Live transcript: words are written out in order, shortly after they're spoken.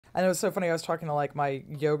And it was so funny. I was talking to like my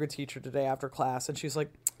yoga teacher today after class, and she's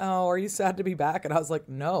like, "Oh, are you sad to be back?" And I was like,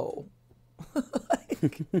 "No."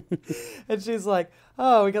 Like, and she's like,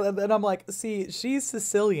 "Oh," and I'm like, "See, she's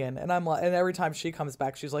Sicilian," and I'm like, and every time she comes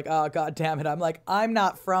back, she's like, "Oh, God damn it!" I'm like, "I'm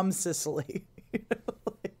not from Sicily."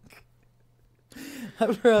 Like,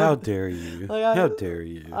 I'm How from, dare you? like, How dare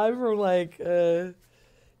you? I'm from like,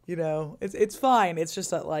 it's fine. It's just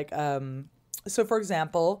that like, so for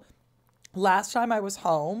example, last time I was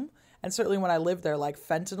home, and certainly when I lived there, like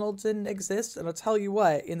fentanyl didn't exist, and I'll tell you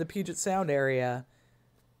what, in the Puget Sound area,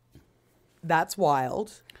 that's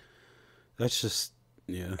wild. That's just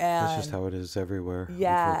yeah. That's just And how it is everywhere,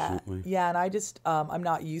 yeah, unfortunately. yeah, and I just I'm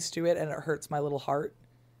not used to it, and it hurts my little heart.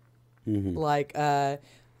 Like I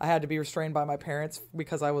had to be restrained by my parents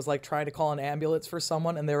because I was like trying to call an ambulance for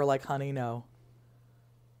someone, and they were like, "Honey, no,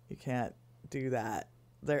 you can't do that."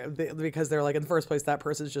 Because they're like, in the first place, that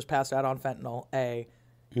person's just passed out on fentanyl. A,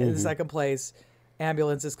 in the second place,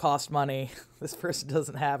 ambulances cost money. This person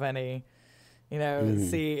doesn't have any.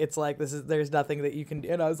 See, it's like there's nothing that you can do.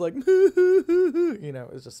 And I was like,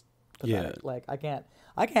 it was just pathetic. Yeah, Like I can't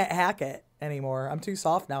hack it anymore. I'm too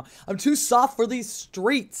soft now. I'm too soft for these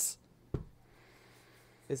streets.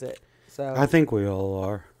 Is it? I So, think we all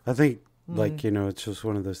are. I think like it's just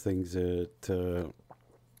one of those things that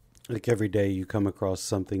like every day you come across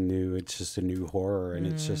something new. It's just a new horror, and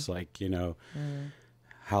it's just like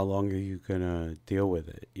how long are you gonna deal with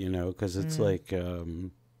it? Because it's like.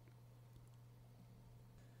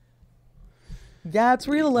 yeah, it's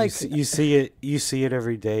real. Like, You see it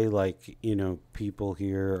every day. Like people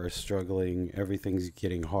here are struggling. Everything's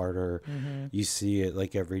getting harder. You see it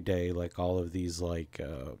like every day. Like all of these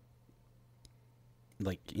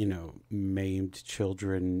maimed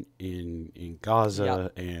children in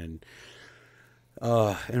Gaza yep. and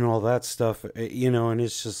all that stuff. And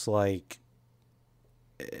it's just like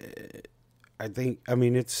I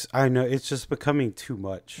know it's just becoming too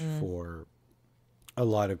much for a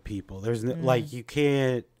lot of people. There's like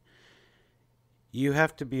you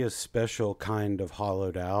have to be a special kind of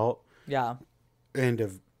hollowed out Yeah. and a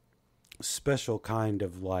special kind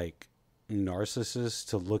of like narcissist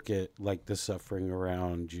to look at like the suffering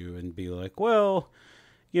around you and be like, well,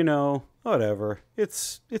 whatever,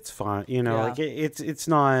 it's fine, Yeah. like it's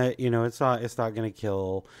not, it's not gonna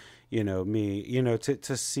kill, me,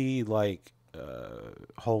 to see like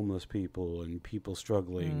homeless people and people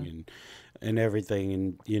struggling and everything,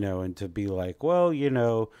 and and to be like, well,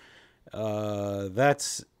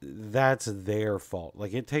 that's their fault.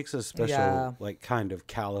 Like it takes a special Yeah. like kind of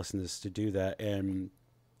callousness to do that, and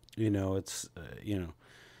it's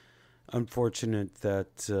unfortunate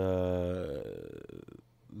that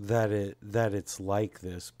that it's like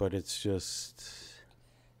this, but it's just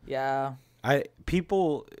Yeah. I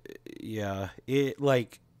people yeah it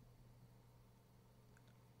like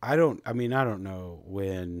I don't know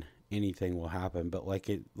when anything will happen, but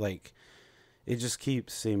it just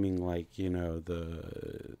keeps seeming like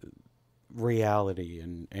the reality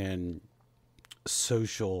and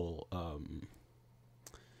social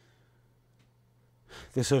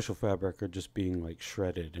the social fabric are just being like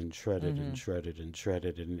shredded and shredded and shredded and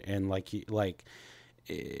shredded, and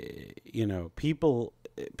people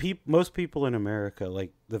most people in America,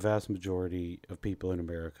 like the vast majority of people in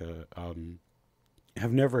America,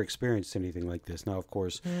 have never experienced anything like this. Now, of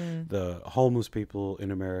course, the homeless people in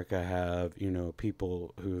America have,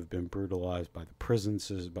 people who have been brutalized by the prison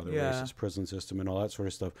system, by the Yeah. racist prison system and all that sort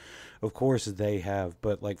of stuff. Of course they have,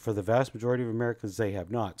 but like for the vast majority of Americans, they have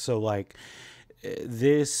not. So like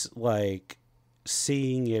this, like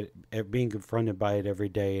seeing it, being confronted by it every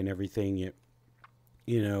day and everything,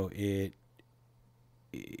 it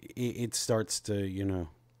starts to,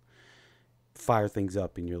 fire things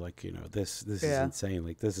up, and you're like, this is Yeah. insane,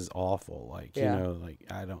 like this is awful, like Yeah. like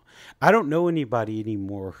I don't know anybody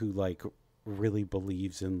anymore who like really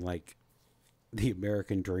believes in like the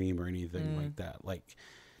American dream or anything like that, like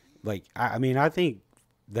I mean I think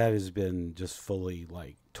that has been just fully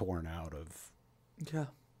like torn out of Yeah.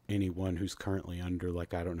 anyone who's currently under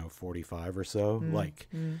like, I don't know, 45 or so. Like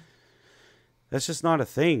that's just not a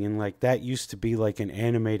thing, and like that used to be like an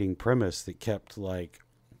animating premise that kept like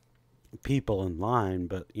people in line,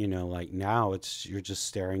 but like now it's you're just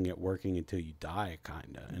staring at working until you die,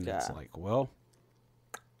 kind of, and it's Yeah. like, well,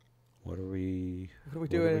 what are we What are we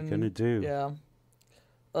gonna doing? do? Yeah.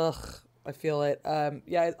 Ugh. I feel it.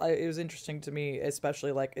 Yeah, it was interesting to me,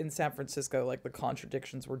 especially like in San Francisco, like the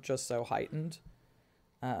contradictions were just so heightened.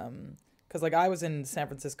 Because like I was in San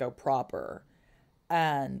Francisco proper,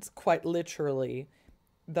 and quite literally,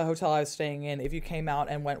 the hotel I was staying in, if you came out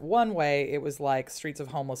and went one way, it was like streets of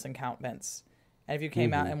homeless encampments. And if you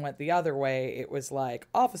came out and went the other way, it was like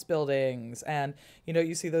office buildings. And, you know,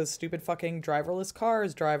 you see those stupid fucking driverless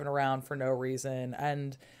cars driving around for no reason.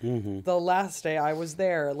 And the last day I was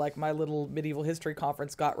there, like my little medieval history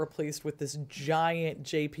conference got replaced with this giant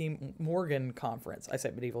JP Morgan conference. I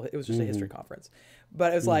said medieval, it was just a history conference.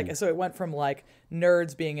 But it was like, so it went from like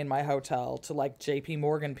nerds being in my hotel to like JP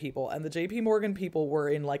Morgan people. And the JP Morgan people were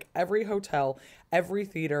in like every hotel, every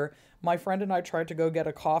theater. My friend and I tried to go get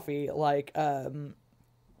a coffee like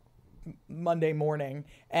Monday morning.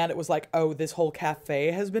 And it was like, oh, this whole cafe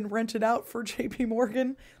has been rented out for JP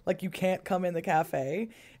Morgan. Like you can't come in the cafe.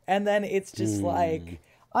 And then it's just like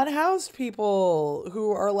unhoused people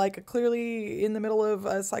who are like clearly in the middle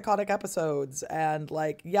of psychotic episodes and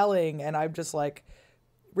like yelling. And I'm just like,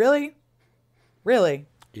 really?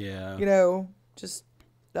 Yeah. You know, just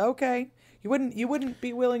okay. You wouldn't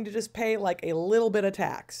be willing to just pay like a little bit of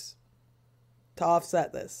tax to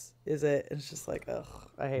offset this, is it? It's just like, ugh,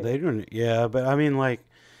 I hate They it. don't. Yeah, but I mean, like,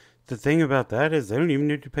 the thing about that is they don't even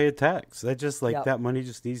need to pay a tax. That just like that money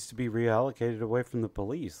just needs to be reallocated away from the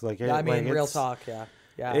police. Like, I mean, like, real talk,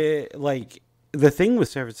 yeah. Like the thing with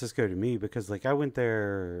San Francisco to me, because like I went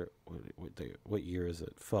there. What year is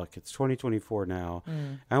it? Fuck, it's 2024 now.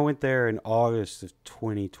 I went there in August of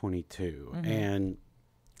 2022, and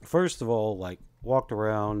first of all, like walked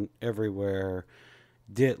around everywhere,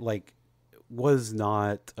 was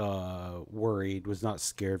not worried, was not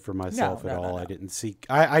scared for myself at all. No. I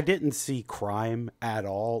didn't see crime at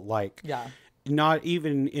all. Like, not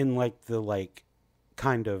even in like the like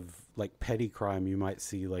kind of like petty crime you might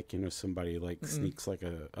see, like, you know, somebody like sneaks like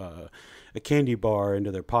a candy bar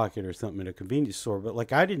into their pocket or something at a convenience store. But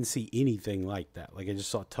like, I didn't see anything like that. Like, I just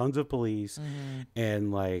saw tons of police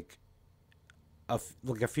and like a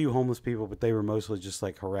few homeless people, but they were mostly just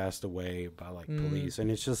like harassed away by like police. And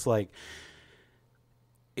it's just like,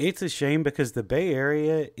 it's a shame because the Bay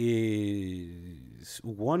Area is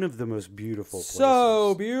one of the most beautiful places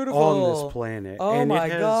so beautiful on this planet. Oh, and my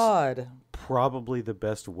it has God. Probably the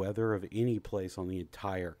best weather of any place on the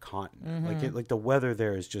entire continent. Like the weather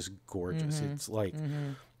there is just gorgeous. It's like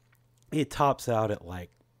it tops out at like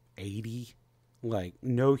 80, like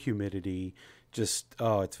no humidity. Just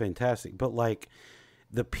it's fantastic. But like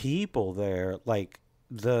the people there, like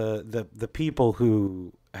the people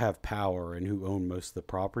who have power and who own most of the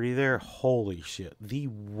property there, holy shit, the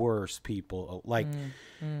worst people. Like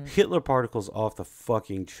Hitler particles off the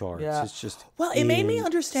fucking charts. It's just it made me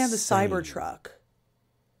understand the Cybertruck,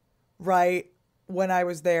 right, when I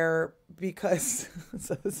was there, because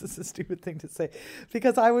so this is a stupid thing to say,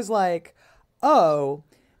 because I was like, oh,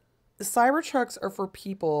 the Cybertrucks are for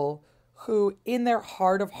people who in their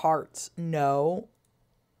heart of hearts know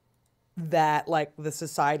that like the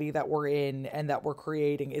society that we're in and that we're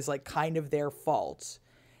creating is like kind of their fault,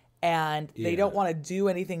 and they don't want to do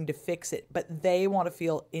anything to fix it, but they want to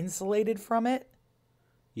feel insulated from it.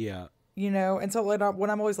 Yeah. You know, and so when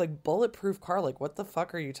I'm always like, bulletproof car, like what the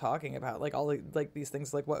fuck are you talking about? Like all the, like these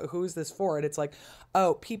things, like what, who is this for? And it's like,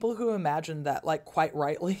 oh, people who imagine that, like quite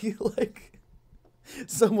rightly, like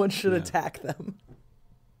someone should attack them,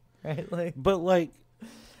 right? Like, but like.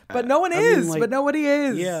 But no one is. Like, but nobody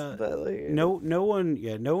is. Yeah. But like, no one.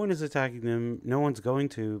 Yeah, no one is attacking them. No one's going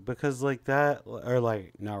to, because like that, or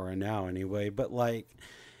like not right now anyway. But like,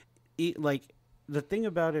 like the thing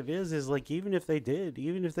about it is like even if they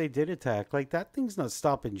did attack, like that thing's not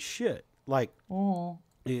stopping shit. Like,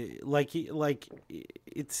 like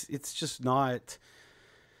it's just not.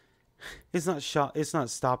 It's not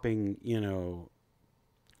stopping. You know.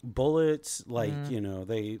 Bullets, like you know,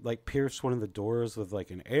 they like pierced one of the doors with like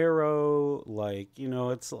an arrow, like, you know,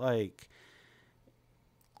 it's like,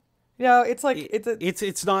 it's like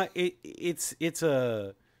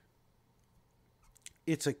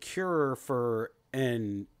it's a cure for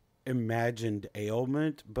an imagined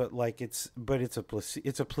ailment, but like it's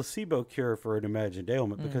a placebo cure for an imagined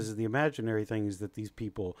ailment, because of the imaginary things that these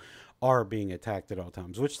people are being attacked at all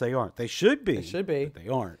times, which they aren't. They should be, but they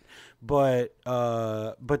aren't. But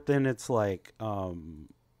then it's like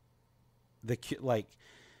like,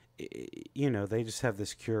 you know, they just have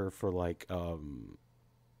this cure for like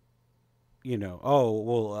you know, oh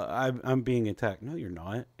well, I'm being attacked. No, you're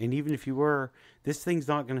not. And even if you were, this thing's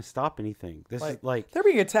not going to stop anything. This is like they're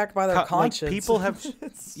being attacked by their conscience. Like people have,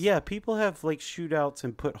 people have like shootouts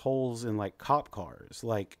and put holes in like cop cars.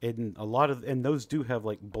 Like, and and those do have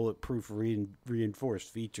like bulletproof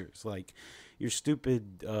reinforced features. Like your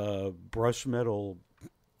stupid brush metal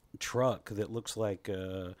truck that looks like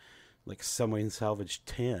Someway and Salvage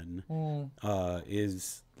 10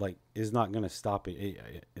 is not going to stop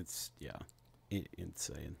it. It's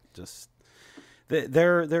insane. Just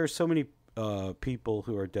there are so many people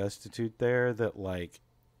who are destitute there that like,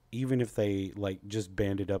 even if they like just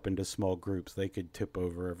banded up into small groups, they could tip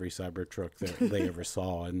over every Cybertruck that they ever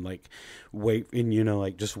saw and like wait and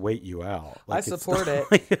like just wait you out. Like, I support it.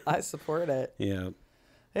 Like, I support it. Yeah.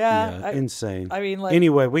 Yeah. Insane. I mean, like,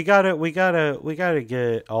 anyway, we gotta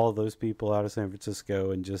get all those people out of San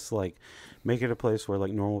Francisco and just like make it a place where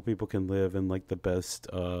like normal people can live in like the best,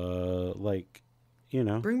 like,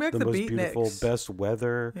 bring back the most beatniks. Beautiful, best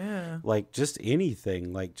weather. Yeah. Like just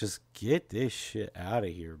anything. Like just get this shit out of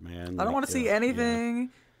here, man. I don't want to see anything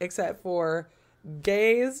except for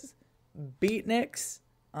gays, beatniks,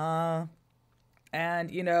 and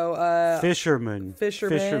fishermen.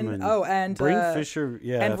 Oh, and bring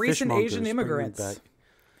and recent Asian immigrants back.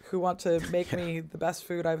 who want to make me the best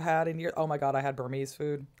food I've had in years. Oh my god, I had Burmese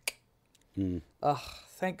food. Ugh,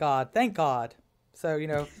 thank God. So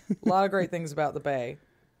a lot of great things about the Bay.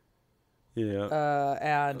 Yeah.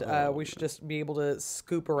 And we should just be able to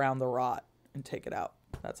scoop around the rot and take it out.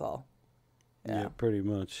 That's all. Yeah, pretty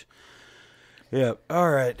much. Yeah.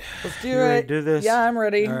 All right. Let's do you it. Ready to do this? Yeah, I'm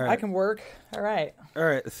ready. Right. I can work. All right.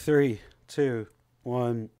 3, 2,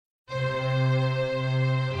 1.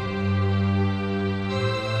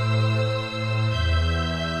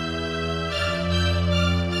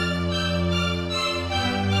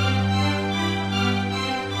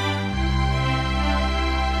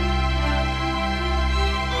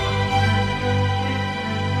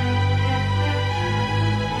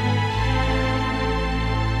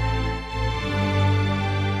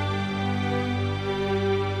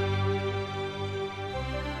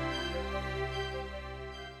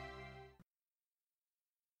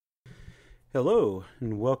 Hello,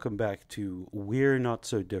 and welcome back to We're Not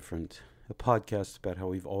So Different, a podcast about how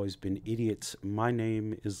we've always been idiots. My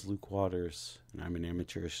name is Luke Waters, and I'm an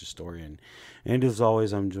amateurish historian. And as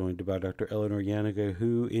always, I'm joined by Dr. Eleanor Yanniga,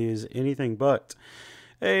 who is anything but.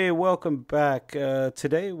 Hey, welcome back.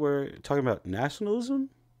 Today we're talking about nationalism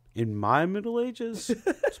in my Middle Ages.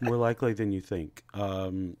 It's more likely than you think.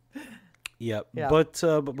 Yeah. But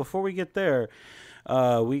before we get there,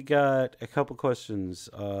 we got a couple questions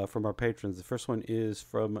from our patrons. The first one is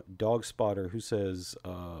from Dog Spotter, who says,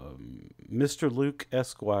 Mr. Luke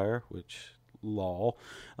Esquire, which lol,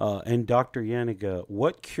 and Dr. Yanniga,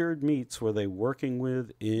 what cured meats were they working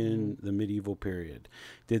with in the medieval period?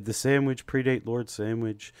 Did the sandwich predate Lord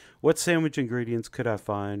Sandwich? What sandwich ingredients could I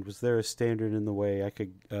find? Was there a standard in the way I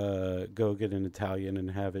could go get an Italian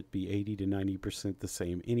and have it be 80 to 90% the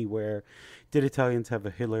same anywhere? Did Italians have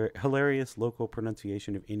a hilarious local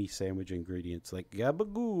pronunciation of any sandwich ingredients, like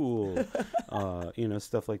gabagool,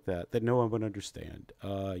 stuff like that no one would understand?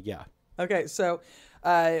 Yeah. Okay, so,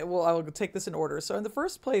 I will take this in order. So in the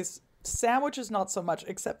first place, sandwich is not so much,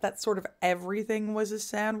 except that sort of everything was a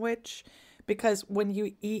sandwich, because when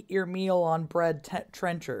you eat your meal on bread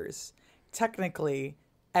trenchers, technically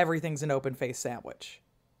everything's an open-faced sandwich.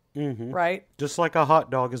 Mm-hmm. Right? Just like a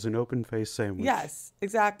hot dog is an open-faced sandwich. Yes,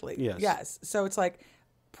 exactly. Yes. So it's like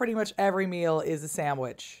pretty much every meal is a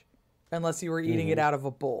sandwich, unless you were eating it out of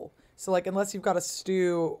a bowl. So like unless you've got a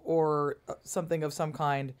stew or something of some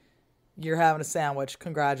kind, you're having a sandwich.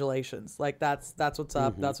 Congratulations. Like that's what's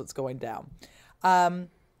up. That's what's going down. Now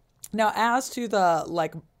as to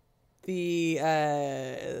the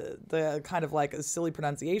kind of like silly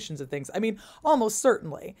pronunciations of things, I mean, almost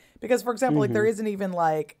certainly, because for example, like there isn't even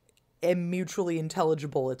like a mutually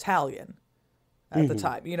intelligible Italian at the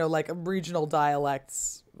time, like regional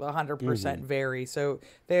dialects 100% vary. So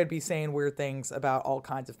they would be saying weird things about all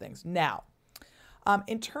kinds of things. Now,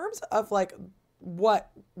 in terms of like what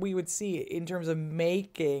we would see in terms of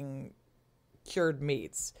making cured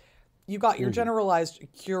meats, you got your generalized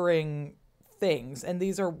curing things, and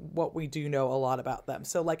these are what we do know a lot about them.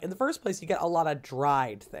 So like in the first place, you get a lot of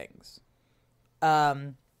dried things.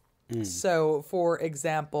 So for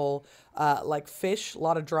example, like fish, a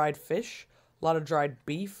lot of dried fish, a lot of dried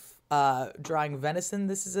beef, drying venison.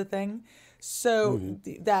 This is a thing. So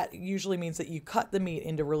that usually means that you cut the meat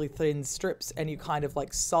into really thin strips and you kind of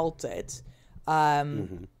like salt it.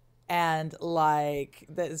 And like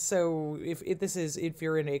that, so if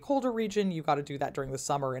you're in a colder region, you got to do that during the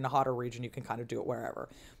summer. In a hotter region, you can kind of do it wherever.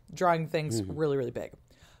 Drying things really, really big.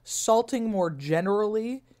 Salting more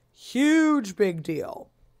generally, huge big deal.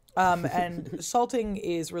 And salting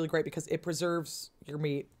is really great because it preserves your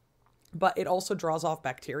meat, but it also draws off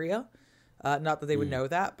bacteria. Not that they would know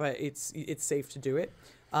that, but it's safe to do it.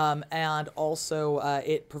 And also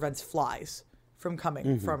it prevents flies from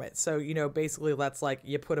coming from it. So, basically that's like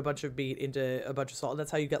you put a bunch of meat into a bunch of salt. And that's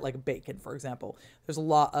how you get like bacon, for example. There's a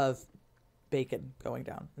lot of bacon going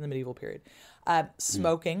down in the medieval period.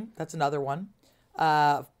 Smoking, that's another one.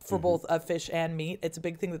 for both fish and meat. It's a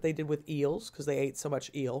big thing that they did with eels because they ate so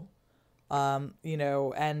much eel.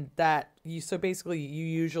 And that so basically you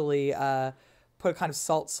usually put a kind of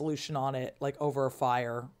salt solution on it, like over a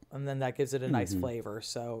fire, and then that gives it a nice flavor.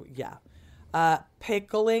 So yeah.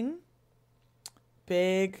 Pickling,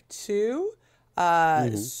 big too.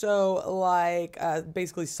 So like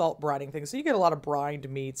basically salt brining things. So you get a lot of brined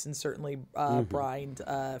meats and certainly brined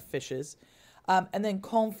fishes. And then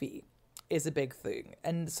confit is a big thing.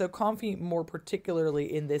 And so confit more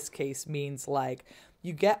particularly in this case means like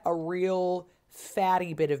you get a real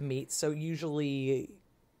fatty bit of meat. So usually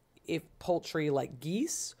if poultry like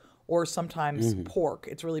geese or sometimes pork,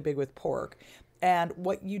 it's really big with pork. And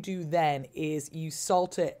what you do then is you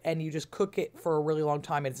salt it and you just cook it for a really long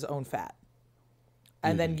time in its own fat.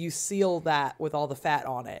 And then you seal that with all the fat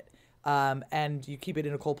on it. And you keep it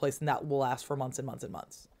in a cold place, and that will last for months and months and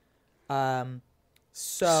months.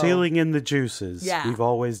 So sealing in the juices. Yeah. We've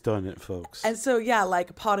always done it, folks. And so, yeah,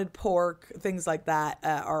 like potted pork, things like that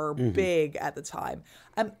are big at the time.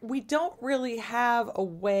 We don't really have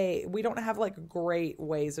we don't have like great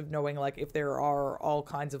ways of knowing like if there are all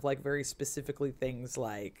kinds of like very specifically things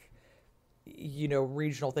like,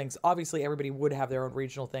 regional things. Obviously, everybody would have their own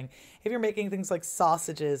regional thing. If you're making things like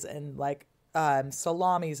sausages and like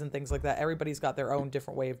salamis and things like that, everybody's got their own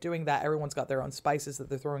different way of doing that. Everyone's got their own spices that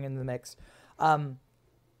they're throwing in the mix.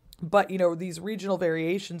 But, these regional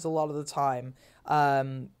variations a lot of the time,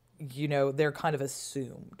 they're kind of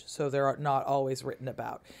assumed. So they're not always written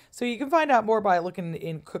about. So you can find out more by looking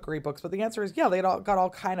in cookery books. But the answer is, yeah, they got all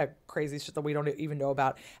kind of crazy shit that we don't even know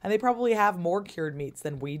about. And they probably have more cured meats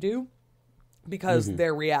than we do because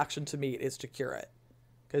their reaction to meat is to cure it.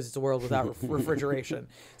 Because it's a world without refrigeration.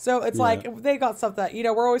 So it's like they got stuff that,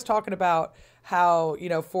 we're always talking about how,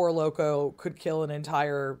 Four Loko could kill an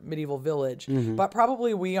entire medieval village. But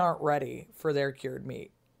probably we aren't ready for their cured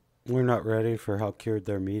meat. We're not ready for how cured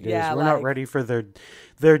their meat is. We're not ready for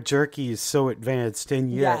their jerky is so advanced.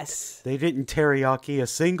 And yet they didn't teriyaki a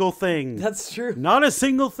single thing. That's true. Not a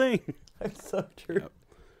single thing. That's so true. Yep.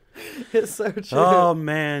 It's so true. Oh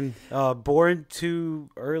man, born too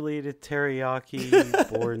early to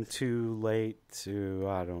teriyaki, born too late to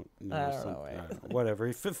I don't know,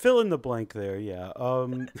 whatever. Fill in the blank there. Yeah.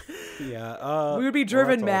 We would be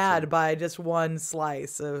driven mad by just one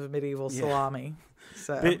slice of medieval salami.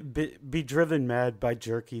 So be driven mad by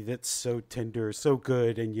jerky that's so tender, so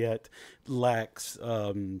good, and yet lacks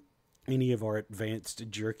any of our advanced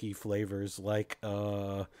jerky flavors like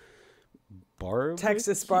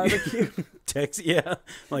Texas barbecue. Yeah.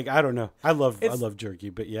 Like I don't know. I love jerky,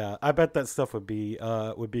 but yeah, I bet that stuff would be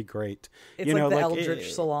great. It's like the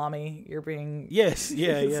Eldritch salami. You're being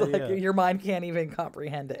your mind can't even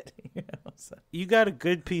comprehend it. So. You got a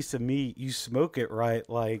good piece of meat. You smoke it right,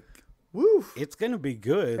 like woo, it's gonna be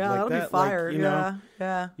good. Yeah, like it'll that. Be fire. Like,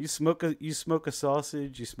 yeah. You smoke a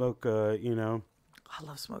sausage. You smoke I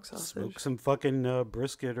love smoked sausage. Smoke some fucking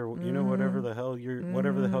brisket or whatever the hell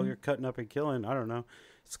you're cutting up and killing. I don't know.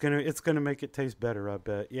 It's gonna make it taste better. I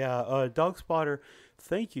bet. Yeah. Dog Spotter,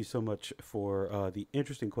 thank you so much for the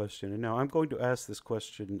interesting question. And now I'm going to ask this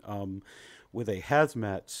question with a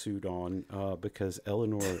hazmat suit on because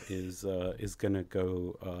Eleanor is gonna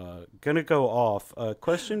go off.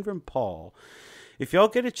 Question from Paul. If y'all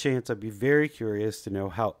get a chance, I'd be very curious to know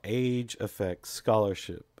how age affects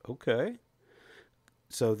scholarship. Okay.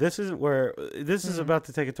 So this is about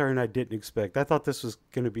to take a turn I didn't expect. I thought this was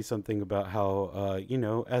going to be something about how,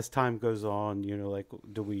 as time goes on, like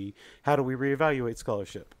how do we reevaluate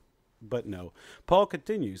scholarship? But no. Paul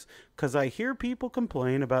continues, because I hear people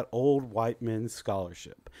complain about old white men's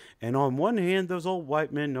scholarship. And on one hand, those old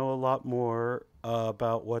white men know a lot more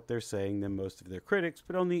about what they're saying than most of their critics.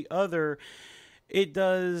 But on the other, it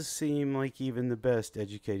does seem like even the best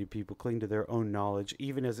educated people cling to their own knowledge,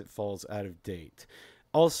 even as it falls out of date.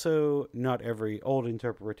 Also, not every old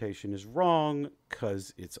interpretation is wrong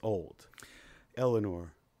because it's old.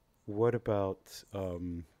 Eleanor, what about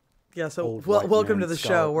so welcome to the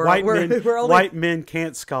show. White men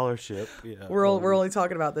can't scholarship. Yeah, we're only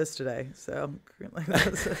talking about this today. So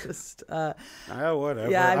that's just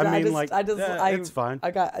whatever. Yeah, it's fine.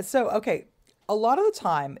 Okay. A lot of the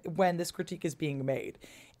time when this critique is being made,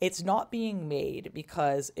 it's not being made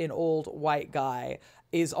because an old white guy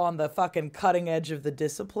is on the fucking cutting edge of the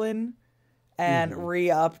discipline and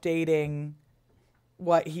re-updating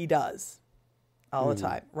what he does all the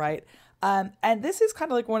time, right? And this is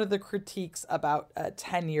kind of like one of the critiques about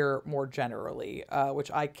tenure more generally,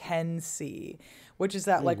 which I can see, which is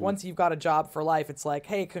that like once you've got a job for life, it's like,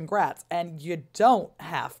 hey, congrats. And you don't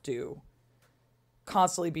have to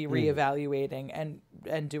constantly be reevaluating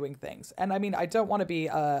and doing things. And I mean, I don't want to be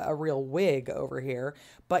a real wig over here,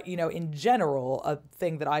 but you know, in general, a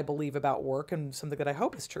thing that I believe about work and something that I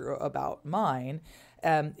hope is true about mine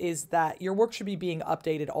is that your work should be being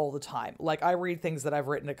updated all the time. Like I read things that I've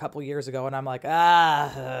written a couple years ago and I'm like,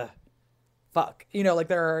 fuck, you know, like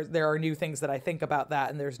there are new things that I think about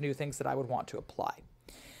that, and there's new things that I would want to apply.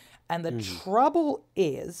 And the trouble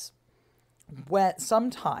is, when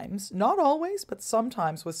sometimes, not always, but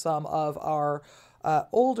sometimes with some of our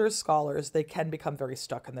older scholars, they can become very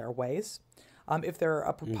stuck in their ways. If they're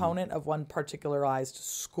a proponent of one particularized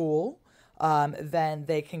school, then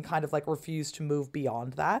they can kind of like refuse to move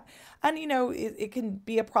beyond that. And, you know, it can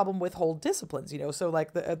be a problem with whole disciplines, you know. So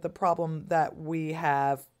like the problem that we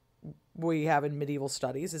have in medieval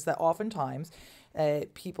studies is that oftentimes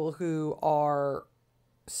people who are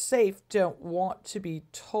safe don't want to be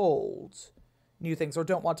told new things or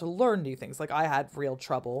don't want to learn new things. Like I had real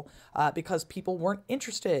trouble because people weren't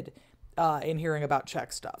interested in hearing about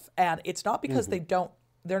Czech stuff. And it's not because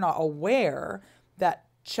they're not aware that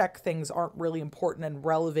Czech things aren't really important and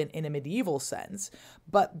relevant in a medieval sense.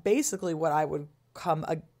 But basically what I would come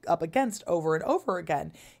up against over and over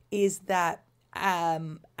again is that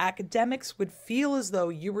academics would feel as though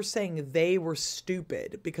you were saying they were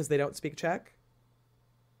stupid because they don't speak Czech.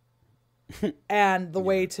 And the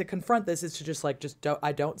way to confront this is to just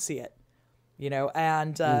I don't see it, you know,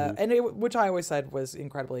 and which I always said was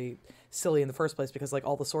incredibly silly in the first place, because like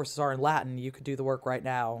all the sources are in Latin. You could do the work right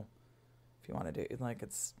now if you want to do it. Like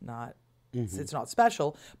it's not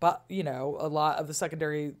special, but you know, a lot of the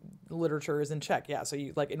secondary literature is in Czech. Yeah. So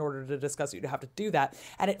you like, in order to discuss it, you'd have to do that.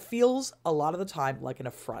 And it feels a lot of the time like an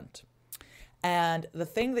affront. And the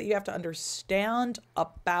thing that you have to understand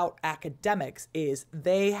about academics is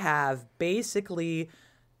they have basically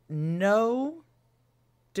no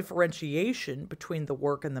differentiation between the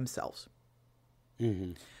work and themselves.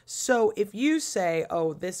 So if you say,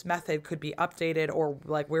 oh, this method could be updated, or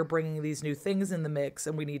like we're bringing these new things in the mix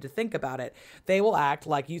and we need to think about it, they will act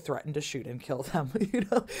like you threatened to shoot and kill them, you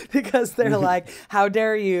know, because they're like, how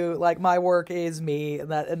dare you? Like my work is me,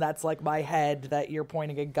 and that's like my head that you're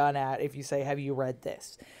pointing a gun at if you say, have you read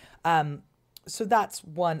this? So that's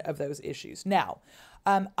one of those issues. Now,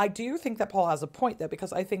 I do think that Paul has a point, though,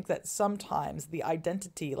 because I think that sometimes the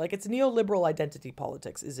identity, like it's neoliberal identity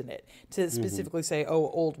politics, isn't it? To specifically say, oh,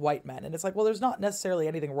 old white men. And it's like, well, there's not necessarily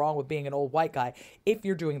anything wrong with being an old white guy if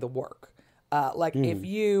you're doing the work. If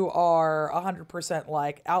you are 100%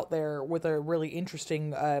 like out there with a really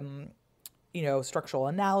interesting, you know, structural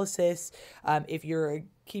analysis, if you're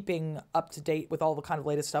keeping up to date with all the kind of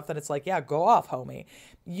latest stuff, then it's like, yeah, go off, homie.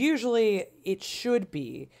 Usually it should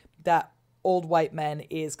be that old white men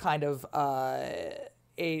is kind of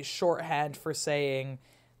a shorthand for saying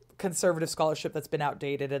conservative scholarship that's been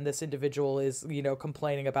outdated, and this individual is, you know,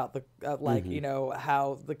 complaining about the you know,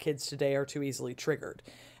 how the kids today are too easily triggered,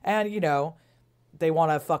 and you know, they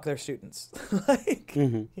want to fuck their students. Like,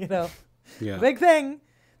 you know, big thing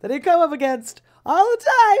that they come up against all the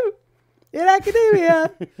time in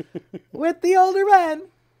academia with the older men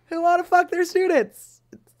who want to fuck their students.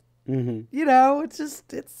 You know, there's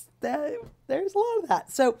a lot of that.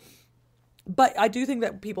 So, but I do think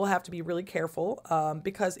that people have to be really careful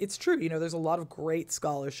because it's true. You know, there's a lot of great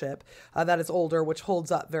scholarship that is older, which holds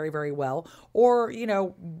up very, very well, or, you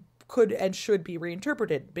know, could and should be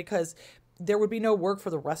reinterpreted, because there would be no work for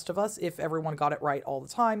the rest of us if everyone got it right all the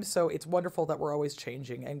time. So it's wonderful that we're always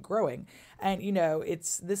changing and growing. And, you know,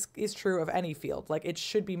 this is true of any field. Like, it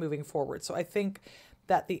should be moving forward. So I think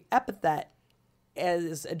that the epithet,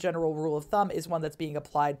 as a general rule of thumb, is one that's being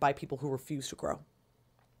applied by people who refuse to grow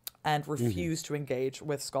and refuse to engage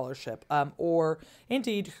with scholarship, or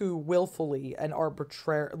indeed who willfully and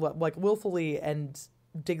willfully and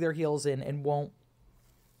dig their heels in and won't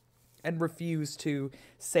and refuse to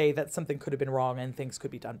say that something could have been wrong and things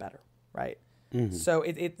could be done better, right? So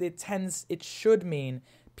it should mean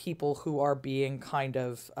people who are being kind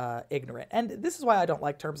of ignorant. And this is why I don't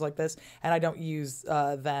like terms like this, and I don't use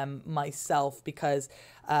them myself, because,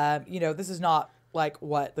 you know, this is not like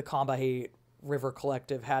what the Combahee River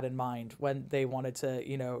Collective had in mind when they wanted to,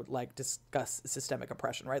 you know, like discuss systemic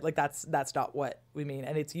oppression, right? Like that's not what we mean.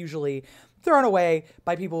 And it's usually thrown away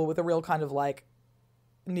by people with a real kind of like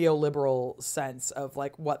neoliberal sense of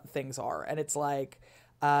like what things are. And it's like,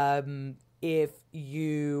 if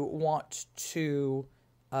you want to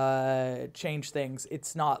change things,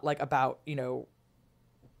 it's not like about, you know,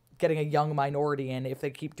 getting a young minority in if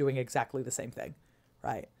they keep doing exactly the same thing,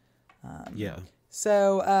 right?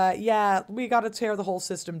 So we got to tear the whole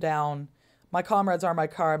system down. My comrades are my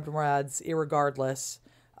comrades, irregardless.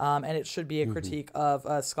 and it should be a critique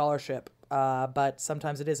of scholarship. But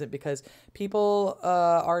sometimes it isn't because people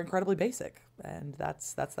are incredibly basic, and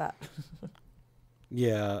that's that.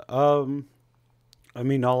 Yeah. I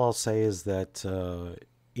mean, all I'll say is that,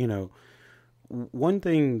 one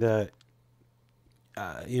thing that,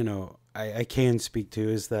 I can speak to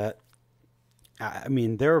is that, I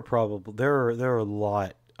mean, there are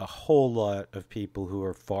a whole lot of people who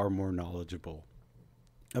are far more knowledgeable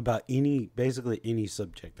about basically any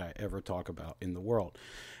subject I ever talk about in the world.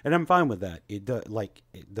 And I'm fine with that. It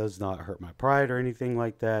does not hurt my pride or anything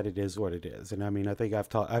like that. It is what it is. And I mean, I think I've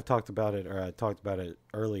talked about it, or I talked about it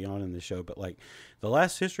early on in the show, but like the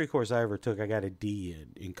last history course I ever took, I got a D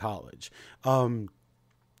in college. That's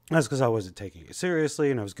because I wasn't taking it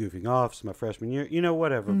seriously and I was goofing off. It's my freshman year,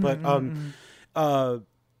 whatever. Mm-hmm. But,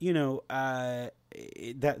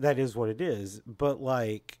 that is what it is. But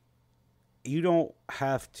like, you don't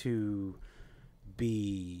have to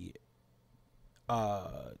be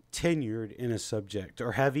tenured in a subject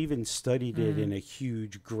or have even studied it in a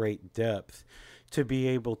huge, great depth to be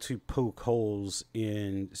able to poke holes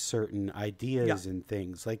in certain ideas and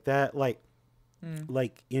things like that.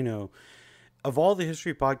 Of all the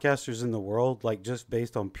history podcasters in the world, like just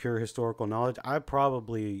based on pure historical knowledge, I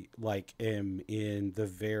probably am in the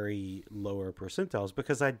very lower percentiles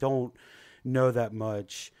because I don't know that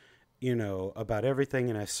much about everything,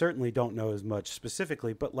 and I certainly don't know as much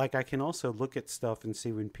specifically, but like I can also look at stuff and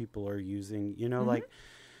see when people are using, like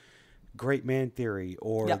great man theory,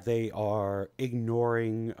 or they are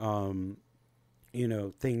ignoring,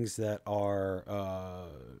 things that are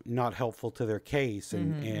not helpful to their case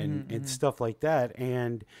and stuff like that.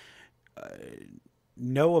 And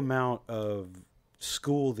no amount of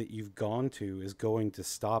school that you've gone to is going to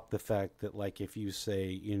stop the fact that, like, if you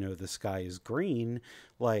say, the sky is green,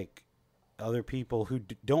 like, other people who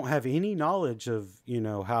don't have any knowledge of,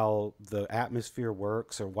 how the atmosphere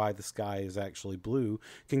works or why the sky is actually blue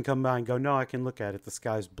can come by and go, no, I can look at it. The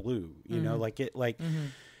sky's blue,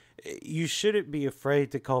 you shouldn't be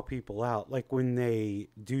afraid to call people out, like when they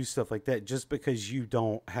do stuff like that, just because you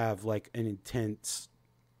don't have like an intense,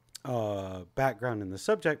 background in the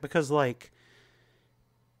subject, because like,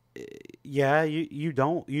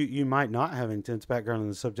 you might not have intense background in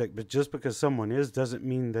the subject, but just because someone is doesn't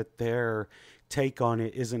mean that their take on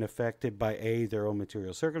it isn't affected by their own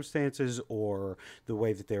material circumstances or the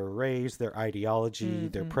way that they were raised, their ideology,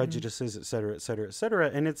 their prejudices, et cetera, et cetera, et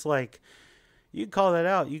cetera. And it's like, you can call that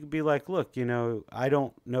out. You could be like, look, I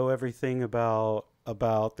don't know everything about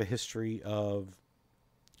the history of,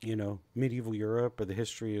 medieval Europe or the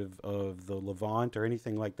history of the Levant or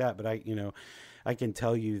anything like that, but I can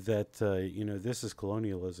tell you that, this is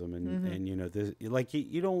colonialism and this, like,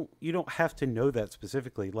 you don't have to know that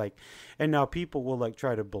specifically. Like, and now people will like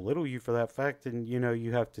try to belittle you for that fact. And,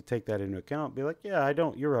 you have to take that into account, be like, yeah,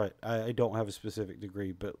 you're right. I don't have a specific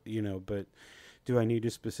degree, but do I need a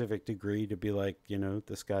specific degree to be like,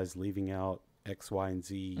 this guy's leaving out X, Y, and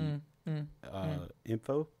Z,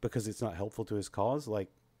 info because it's not helpful to his cause? Like,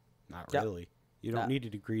 not really. You don't need a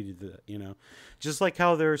degree to just like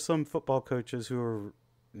how there are some football coaches who are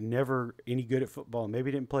never any good at football, maybe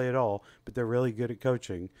didn't play at all, but they're really good at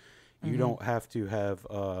coaching. You don't have to have,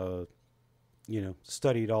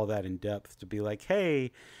 studied all that in depth to be like,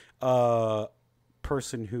 hey,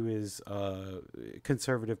 person who is a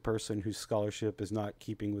conservative person whose scholarship is not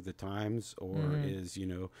keeping with the times or is,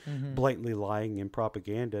 blatantly lying in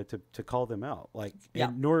propaganda to call them out. Like,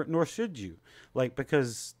 and nor should you, like,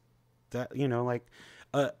 because that, like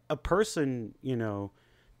a person,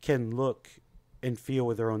 can look and feel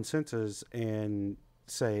with their own senses and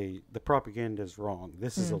say the propaganda is wrong.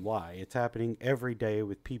 This is a lie. It's happening every day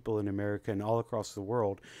with people in America and all across the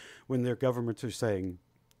world when their governments are saying,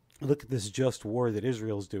 look at this just war that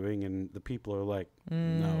Israel's doing, and the people are like,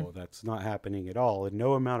 no, that's not happening at all. And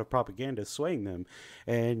no amount of propaganda is swaying them.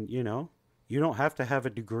 And, you don't have to have a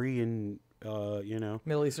degree in,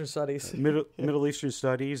 Middle Eastern studies, Middle Eastern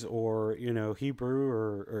studies, or, Hebrew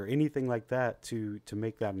or anything like that to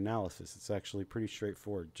make that analysis. It's actually pretty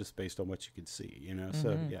straightforward just based on what you can see,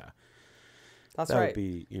 So, yeah. That's that right. would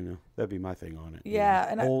be, that'd be my thing on it. Yeah,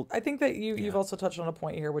 and I think that you've also touched on a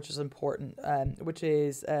point here which is important, which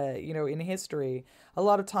is, in history, a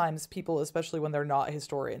lot of times people, especially when they're not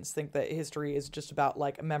historians, think that history is just about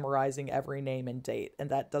like memorizing every name and date, and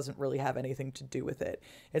that doesn't really have anything to do with it.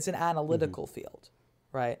 It's an analytical field,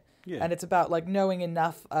 right? Yeah. And it's about like knowing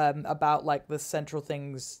enough about like the central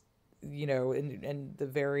things, and the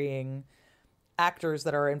varying actors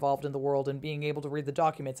that are involved in the world, and being able to read the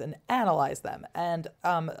documents and analyze them. And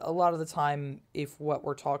a lot of the time, if what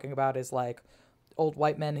we're talking about is like old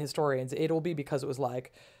white men historians, it'll be because it was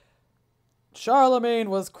like, Charlemagne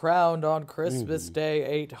was crowned on Christmas Day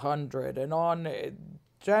 800, and on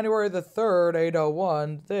January the 3rd,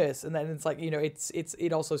 801, this. And then it's like,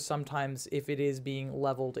 it also sometimes, if it is being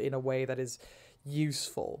leveled in a way that is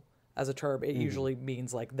useful as a term, it usually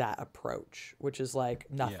means like that approach, which is like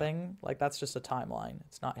nothing. Like that's just a timeline.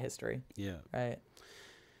 It's not history. Yeah. Right.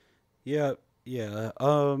 Yeah. Yeah.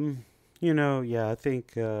 I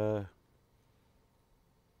think,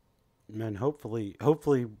 man, hopefully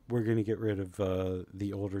we're going to get rid of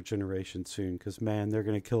the older generation soon, because, man, they're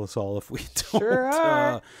going to kill us all if we don't. Sure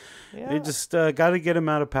are. They just got to get them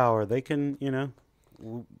out of power. They can,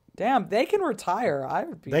 Damn, they can retire.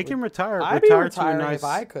 They can retire. I'd retire be retiring to a nice, if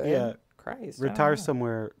I could. Yeah. Christ. Retire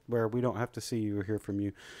somewhere where we don't have to see you or hear from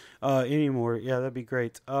you anymore. Yeah, that'd be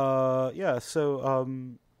great. So,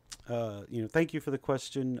 thank you for the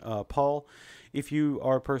question, Paul. If you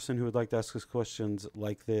are a person who would like to ask us questions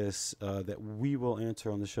like this that we will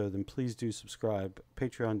answer on the show, then please do subscribe.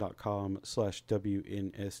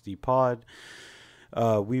 Patreon.com/WNSDpod.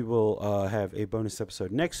 We will have a bonus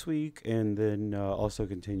episode next week, and then also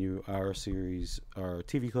continue our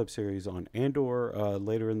TV club series on Andor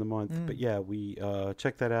later in the month. But yeah, we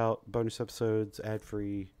check that out. Bonus episodes,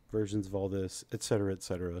 ad-free versions of all this, etc.,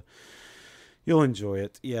 etc. You'll enjoy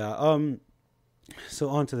it. Yeah. So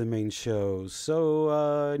on to the main show.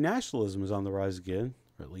 So nationalism is on the rise again,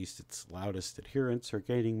 or at least its loudest adherents are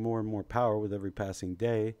gaining more and more power with every passing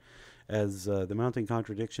day, as the mounting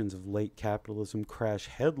contradictions of late capitalism crash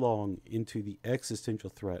headlong into the existential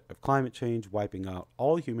threat of climate change, wiping out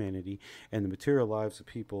all humanity, and the material lives of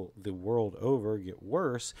people the world over get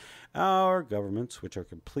worse. Our governments, which are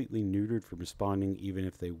completely neutered from responding even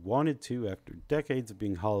if they wanted to, after decades of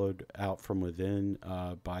being hollowed out from within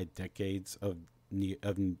by decades of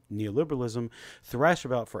neoliberalism, thrash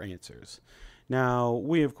about for answers. Now,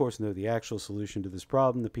 we of course know the actual solution to this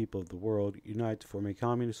problem. The people of the world unite to form a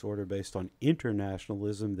communist order based on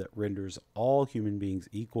internationalism that renders all human beings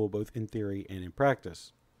equal, both in theory and in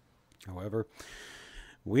practice. However,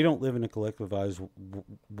 we don't live in a collectivized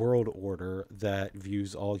world order that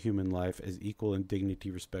views all human life as equal in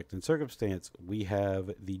dignity, respect, and circumstance. We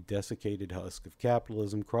have the desiccated husk of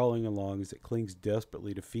capitalism crawling along as it clings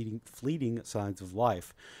desperately to fleeting signs of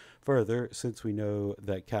life. Further, since we know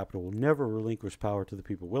that capital will never relinquish power to the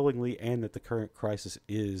people willingly, and that the current crisis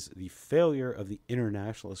is the failure of the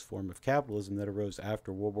internationalist form of capitalism that arose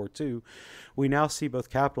after World War II, we now see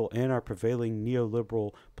both capital and our prevailing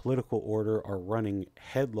neoliberal political order are running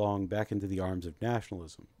headlong back into the arms of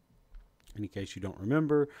nationalism. In case you don't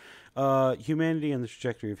remember, humanity and the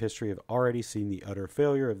trajectory of history have already seen the utter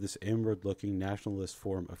failure of this inward-looking nationalist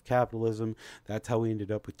form of capitalism. That's how we ended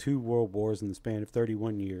up with 2 world wars in the span of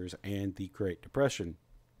 31 years and the Great Depression.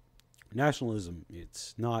 Nationalism,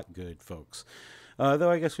 it's not good, folks. Though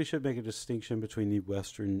I guess we should make a distinction between the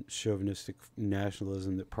Western chauvinistic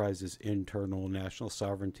nationalism that prizes internal national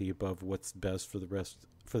sovereignty above what's best for the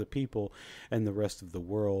people and the rest of the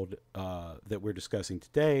world that we're discussing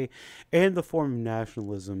today, and the form of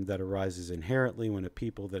nationalism that arises inherently when a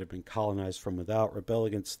people that have been colonized from without rebel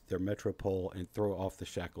against their metropole and throw off the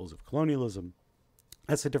shackles of colonialism.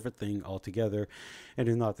 That's a different thing altogether, and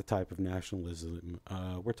is not the type of nationalism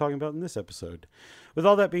we're talking about in this episode. With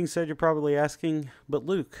all that being said, you're probably asking, but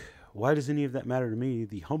Luke, why does any of that matter to me,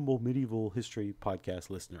 the humble medieval history podcast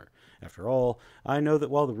listener? After all, I know that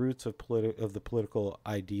while the roots of the political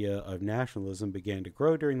idea of nationalism began to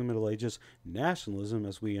grow during the Middle Ages, nationalism,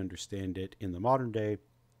 as we understand it in the modern day,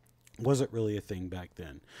 wasn't really a thing back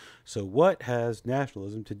then. So what has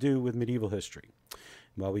nationalism to do with medieval history?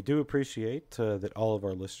 While we do appreciate that all of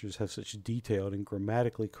our listeners have such detailed and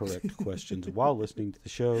grammatically correct questions while listening to the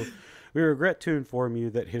show, we regret to inform you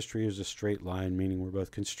that history is a straight line, meaning we're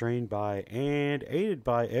both constrained by and aided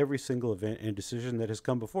by every single event and decision that has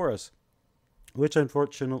come before us. Which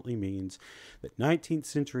unfortunately means that 19th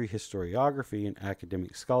century historiography and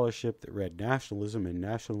academic scholarship that read nationalism and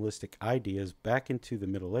nationalistic ideas back into the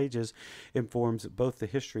Middle Ages informs both the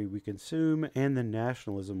history we consume and the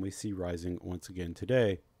nationalism we see rising once again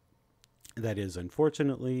today. That is,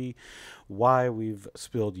 unfortunately, why we've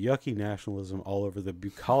spilled yucky nationalism all over the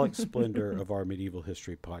bucolic splendor of our medieval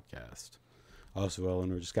history podcast. Also,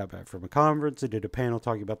 Eleanor just got back from a conference. I did a panel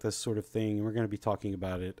talking about this sort of thing, and we're going to be talking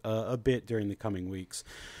about it a bit during the coming weeks.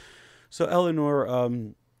 So, Eleanor,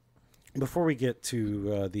 before we get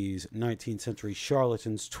to these 19th century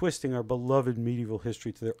charlatans twisting our beloved medieval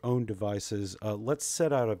history to their own devices, let's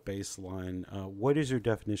set out a baseline. What is your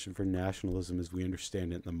definition for nationalism as we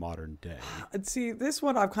understand it in the modern day? See, this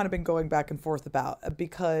one I've kind of been going back and forth about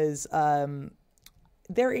because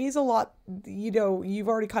there is a lot, you've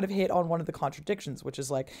already kind of hit on one of the contradictions, which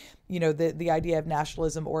is like, the idea of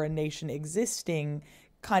nationalism or a nation existing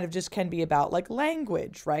kind of just can be about like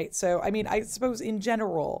language, right? So, I mean, I suppose in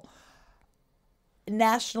general,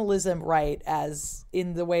 nationalism, right, as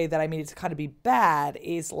in the way that I mean it to kind of be bad,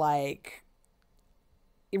 is like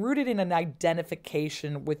rooted in an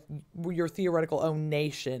identification with your theoretical own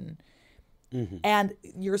nation, and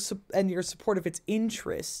your support of its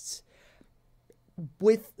interests,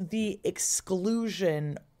 with the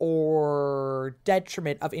exclusion or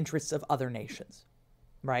detriment of interests of other nations,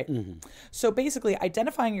 right? So basically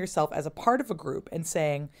identifying yourself as a part of a group and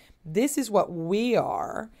saying, this is what we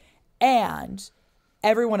are, and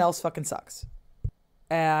everyone else fucking sucks.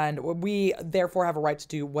 And we therefore have a right to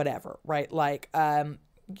do whatever, right? Like,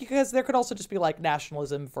 because there could also just be like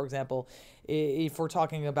nationalism, for example, if we're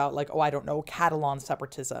talking about like, I don't know, Catalan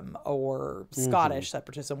separatism or Scottish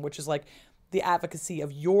separatism, which is like the advocacy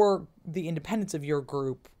of the independence of your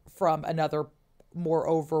group from another more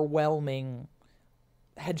overwhelming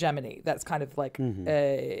hegemony that's kind of like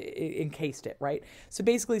encased it, right? So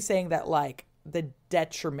basically saying that like the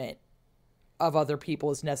detriment of other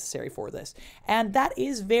people is necessary for this. And that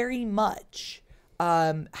is very much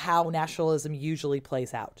how nationalism usually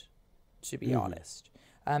plays out, to be honest.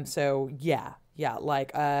 So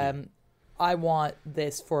like I want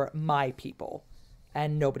this for my people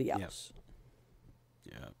and nobody else.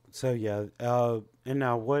 Yeah. So and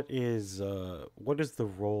now what is the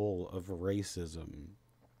role of racism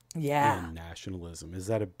in nationalism? Is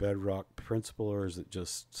that a bedrock principle, or is it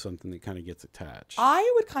just something that kind of gets attached?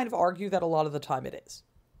 I would kind of argue that a lot of the time it is.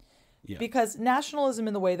 Yeah. Because nationalism,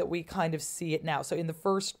 in the way that we kind of see it now, so in the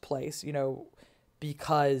first place,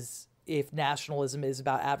 because if nationalism is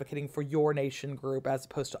about advocating for your nation group as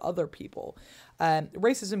opposed to other people,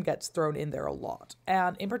 racism gets thrown in there a lot.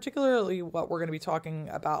 And in particularly what we're going to be talking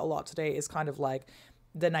about a lot today is kind of like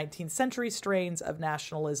the 19th century strains of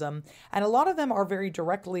nationalism. And a lot of them are very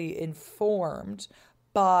directly informed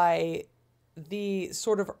by the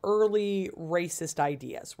sort of early racist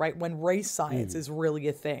ideas, right? When race science is really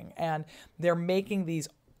a thing. And they're making these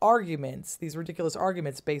arguments, these ridiculous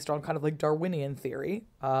arguments based on kind of like Darwinian theory,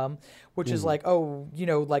 which is like,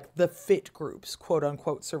 like the fit groups, quote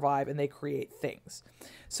unquote, survive and they create things.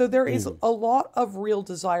 So there is a lot of real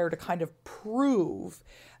desire to kind of prove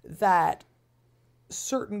that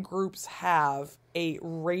certain groups have a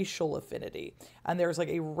racial affinity, and there's like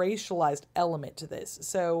a racialized element to this.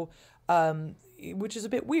 So, which is a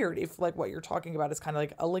bit weird if like what you're talking about is kind of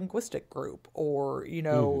like a linguistic group, or,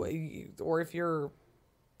 or if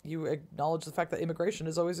you acknowledge the fact that immigration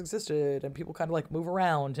has always existed and people kind of like move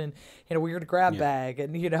around and in a weird grab bag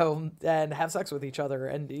and, and have sex with each other.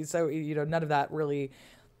 And so, none of that really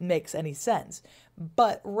makes any sense.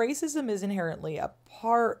 But racism is inherently a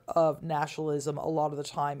part of nationalism a lot of the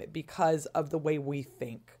time because of the way we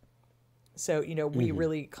think. So, we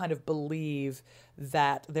really kind of believe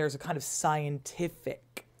that there's a kind of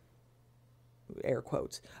scientific, air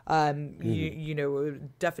quotes,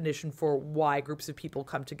 definition for why groups of people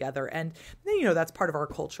come together. And, that's part of our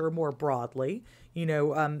culture more broadly.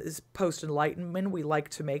 Is post-Enlightenment, we like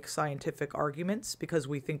to make scientific arguments because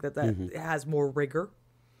we think that has more rigor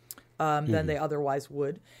than they otherwise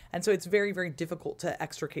would. And so it's very, very difficult to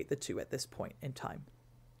extricate the two at this point in time.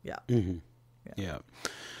 Yeah.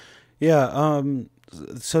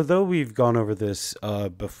 So though we've gone over this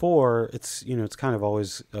before, it's kind of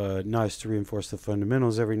always nice to reinforce the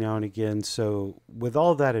fundamentals every now and again. So with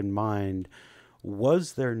all that in mind,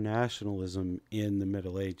 was there nationalism in the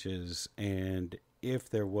Middle Ages? And if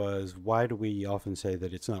there was, why do we often say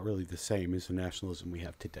that it's not really the same as the nationalism we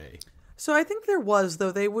have today? So I think there was,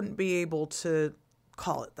 though they wouldn't be able to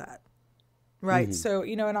call it that. Right. So,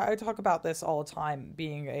 and I talk about this all the time,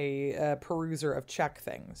 being a peruser of Czech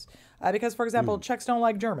things. Because, for example, Czechs don't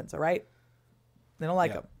like Germans, all right? They don't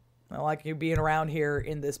like them. They don't like you being around here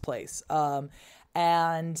in this place.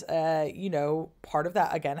 And part of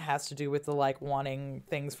that, again, has to do with the, like, wanting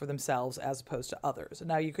things for themselves as opposed to others.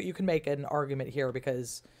 Now, you can make an argument here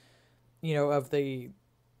because, of the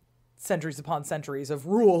centuries upon centuries of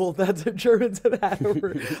rule that the Germans have had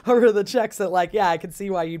over the Czechs, that like, I can see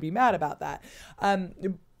why you'd be mad about that.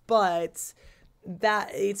 But that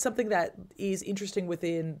it's something that is interesting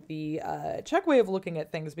within the Czech way of looking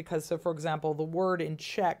at things, because, so for example, the word in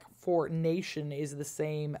Czech for nation is the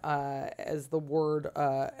same as the word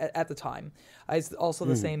at the time. It's also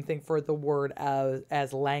the same thing for the word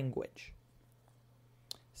as language.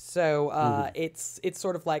 So it's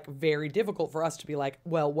sort of like very difficult for us to be like,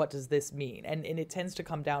 well, what does this mean? And it tends to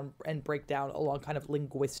come down and break down along kind of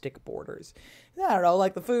linguistic borders. I don't know,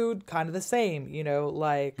 like the food, kind of the same,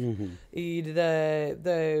 like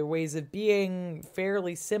the ways of being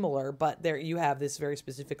fairly similar, but there you have this very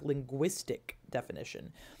specific linguistic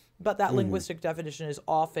definition. But that linguistic definition is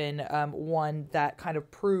often one that kind of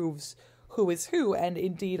proves who is who, and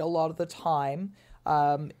indeed a lot of the time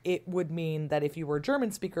it would mean that if you were a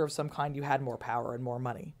German speaker of some kind, you had more power and more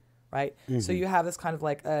money, right? So you have this kind of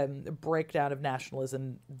like breakdown of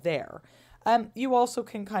nationalism there. You also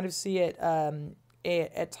can kind of see it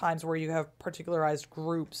at times where you have particularized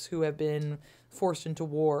groups who have been forced into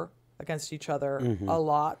war against each other a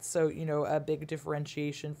lot. So, a big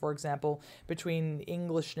differentiation, for example, between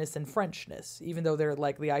Englishness and Frenchness, even though they're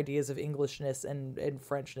like the ideas of Englishness and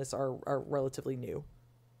Frenchness are relatively new.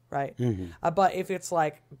 Right. But if it's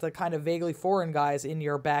like the kind of vaguely foreign guys in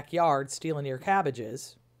your backyard stealing your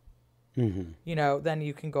cabbages, then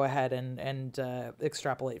you can go ahead and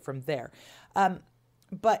extrapolate from there.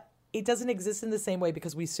 But it doesn't exist in the same way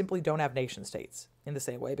because we simply don't have nation states in the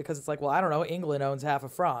same way, because it's like, well, I don't know, England owns half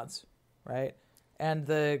of France, right? And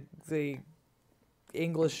the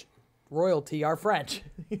English royalty are French,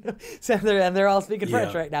 so they're all speaking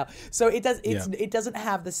French right now. So it doesn't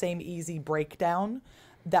have the same easy breakdown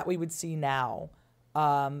that we would see now.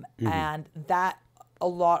 And that a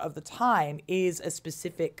lot of the time is a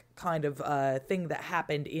specific kind of thing that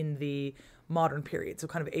happened in the modern period. So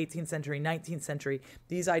kind of 18th century, 19th century,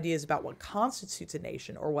 these ideas about what constitutes a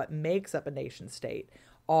nation or what makes up a nation state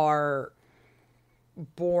are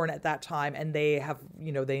born at that time, and they have,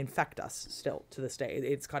 they infect us still to this day.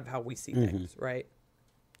 It's kind of how we see things, right?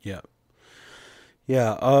 Yeah.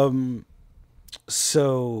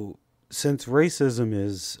 So since racism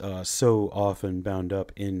is so often bound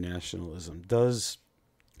up in nationalism, does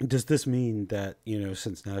this mean that,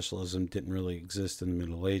 since nationalism didn't really exist in the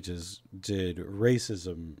Middle Ages, did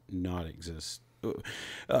racism not exist?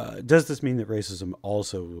 Does this mean that racism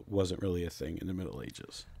also wasn't really a thing in the Middle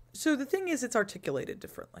Ages? So the thing is, it's articulated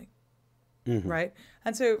differently, right?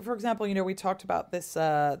 And so, for example, we talked about this,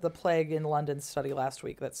 the plague in London study last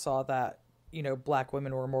week that saw that, black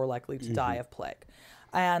women were more likely to die of plague.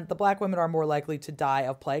 And the black women are more likely to die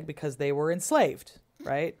of plague because they were enslaved,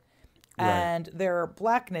 right? And their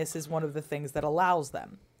blackness is one of the things that allows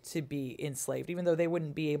them to be enslaved, even though they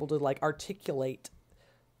wouldn't be able to like articulate,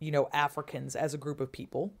 Africans as a group of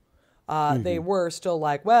people. They were still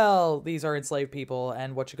like, well, these are enslaved people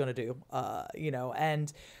and what you going to do,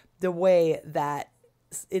 and the way that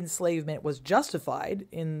enslavement was justified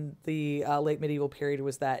in the late medieval period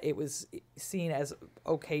was that it was seen as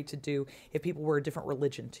okay to do if people were a different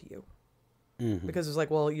religion to you. Because it's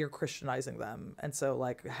like, well, you're Christianizing them, and so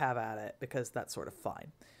like have at it, because that's sort of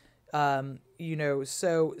fine.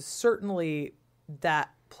 So certainly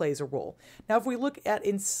that plays a role. Now, if we look at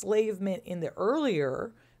enslavement in the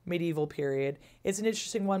earlier medieval period, it's an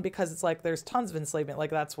interesting one because it's like there's tons of enslavement.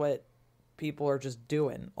 Like that's what people are just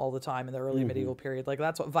doing all the time in the early medieval period. Like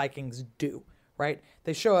that's what Vikings do, right?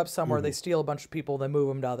 They show up somewhere, they steal a bunch of people, they move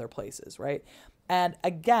them to other places, right? And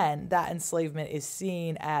again, that enslavement is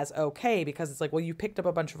seen as okay because it's like, well, you picked up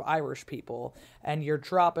a bunch of Irish people and you're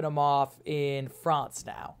dropping them off in France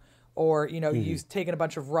now. Or, you've taken a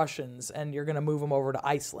bunch of Russians and you're going to move them over to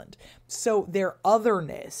Iceland. So their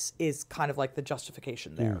otherness is kind of like the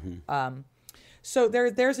justification there. So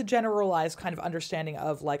there's a generalized kind of understanding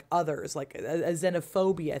of like others, like a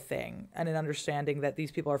xenophobia thing, and an understanding that these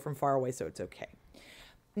people are from far away, so it's okay.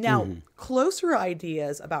 Now, closer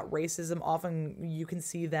ideas about racism, often you can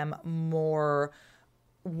see them more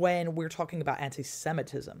when we're talking about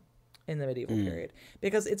anti-Semitism in the medieval period,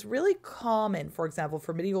 because it's really common, for example,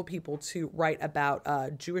 for medieval people to write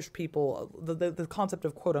about Jewish people, the concept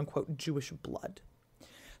of quote unquote Jewish blood.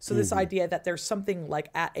 So this idea that there's something like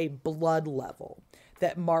at a blood level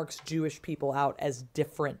that marks Jewish people out as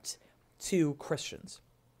different to Christians.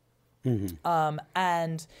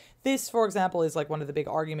 And this, for example, is like one of the big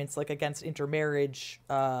arguments like against intermarriage,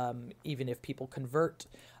 even if people convert,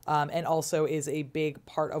 and also is a big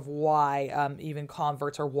part of why even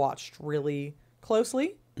converts are watched really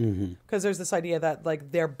closely, because there's this idea that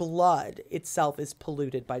like their blood itself is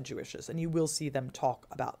polluted by Jewishness, and you will see them talk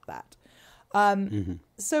about that.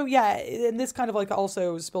 So yeah, and this kind of like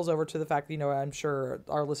also spills over to the fact that, I'm sure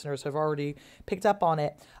our listeners have already picked up on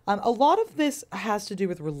it. A lot of this has to do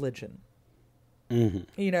with religion,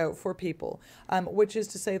 for people, which is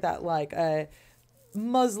to say that like,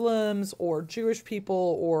 Muslims or Jewish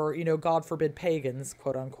people or, God forbid, pagans,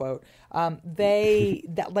 quote unquote,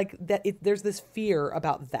 there's this fear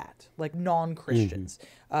about that, like non-Christians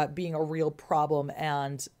being a real problem.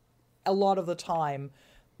 And a lot of the time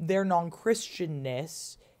their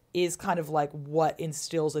non-Christianness is kind of like what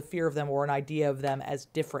instills a fear of them or an idea of them as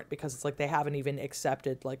different, because it's like they haven't even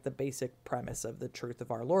accepted like the basic premise of the truth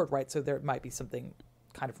of our Lord, right? So there might be something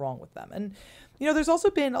kind of wrong with them. And, there's also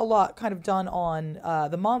been a lot kind of done on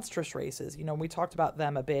the monstrous races. We talked about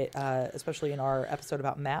them a bit, especially in our episode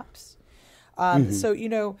about maps.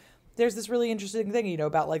 So, there's this really interesting thing,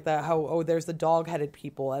 about like there's the dog-headed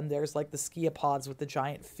people, and there's like the sciapods with the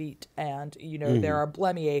giant feet. And, there are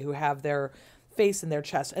blemier who have their face in their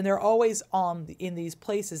chest, and they're always in these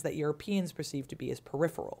places that Europeans perceive to be as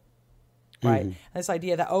peripheral. Right. And this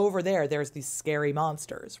idea that over there's these scary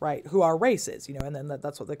monsters, right, who are races, and then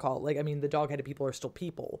that's what they call it. Like, I mean, the dog-headed people are still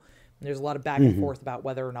people. And there's a lot of back and forth about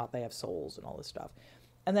whether or not they have souls and all this stuff.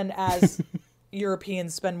 And then as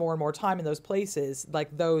Europeans spend more and more time in those places,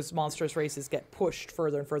 like those monstrous races get pushed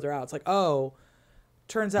further and further out. It's like, oh,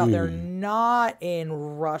 turns out they're not in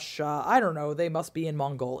Russia. I don't know. They must be in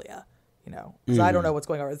Mongolia. Because I don't know what's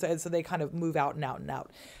going on. And so they kind of move out and out and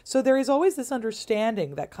out. So there is always this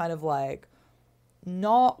understanding that kind of like,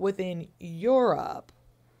 not within Europe,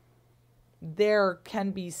 there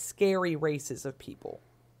can be scary races of people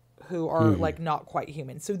who are like not quite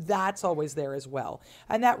human. So that's always there as well.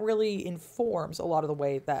 And that really informs a lot of the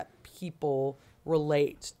way that people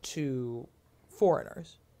relate to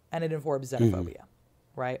foreigners. And it informs xenophobia,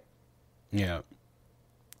 right? Yeah.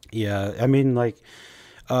 Yeah. I mean, like,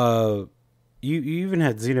 you even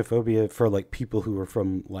had xenophobia for like people who were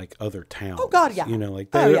from like other towns. Oh God, yeah.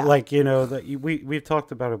 Like they like that we've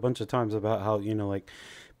talked about a bunch of times about how like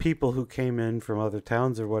people who came in from other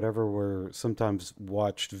towns or whatever were sometimes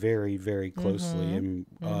watched very, very closely, and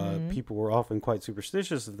people were often quite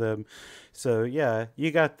superstitious of them. So yeah,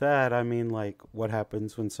 you got that. I mean, like what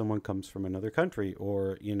happens when someone comes from another country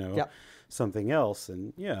or something else,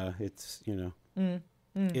 and yeah, it's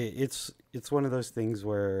It's one of those things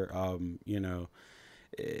where,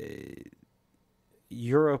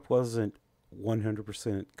 Europe wasn't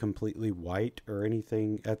 100% completely white or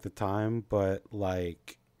anything at the time, but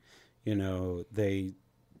like, there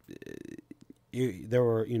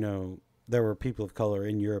were people of color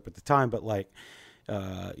in Europe at the time, but like,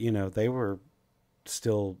 they were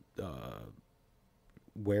still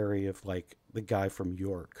wary of like the guy from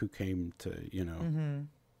York who came to,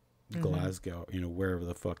 Glasgow, wherever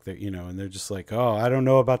the fuck they, and they're just like, oh, I don't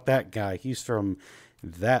know about that guy. He's from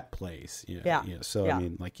that place. So, I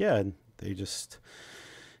mean, like, they just,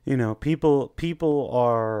 people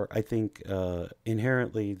are, I think,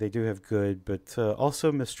 inherently, they do have good, but also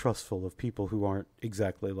mistrustful of people who aren't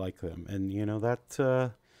exactly like them. And, that's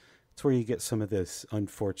where you get some of this,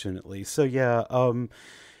 unfortunately. So,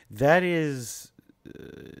 that is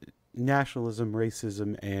nationalism,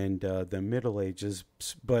 racism, and the Middle Ages.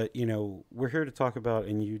 But we're here to talk about,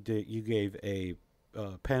 and you gave a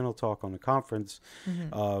panel talk on a conference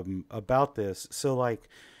about this. So like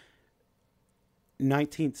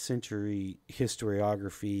 19th century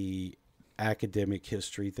historiography, academic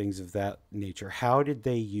history, things of that nature, how did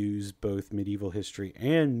they use both medieval history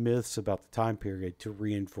and myths about the time period to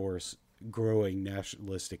reinforce growing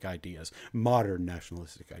nationalistic ideas, modern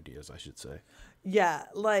nationalistic ideas, I should say? Yeah,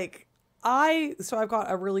 like I've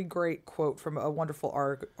got a really great quote from a wonderful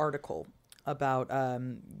article about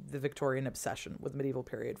the Victorian obsession with the medieval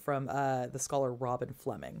period from the scholar Robin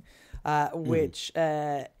Fleming, which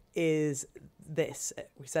is this.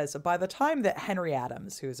 He says, by the time that Henry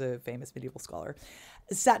Adams, who's a famous medieval scholar,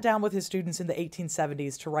 sat down with his students in the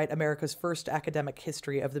 1870s to write America's first academic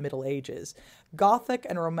history of the Middle Ages, Gothic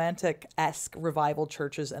and Romantic-esque revival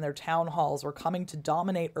churches and their town halls were coming to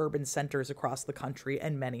dominate urban centers across the country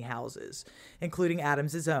and many houses, including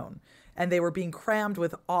Adams's own. And they were being crammed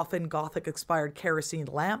with often Gothic-inspired kerosene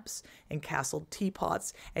lamps and castled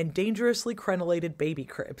teapots and dangerously crenellated baby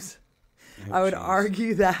cribs. I would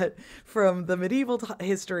argue that from the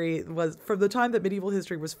time that medieval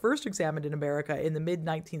history was first examined in America in the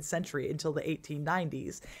mid-19th century until the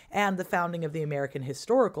 1890s and the founding of the American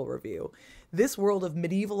Historical Review, this world of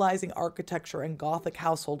medievalizing architecture and Gothic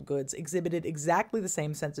household goods exhibited exactly the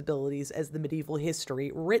same sensibilities as the medieval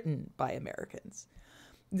history written by Americans.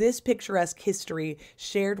 This picturesque history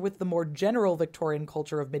shared with the more general Victorian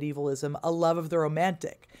culture of medievalism a love of the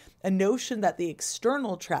romantic, a notion that the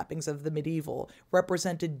external trappings of the medieval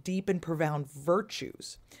represented deep and profound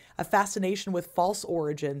virtues, a fascination with false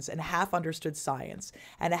origins and half-understood science,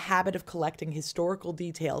 and a habit of collecting historical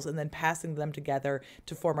details and then passing them together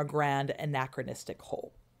to form a grand anachronistic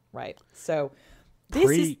whole, right? So this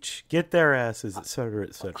Preach, get their asses, et cetera,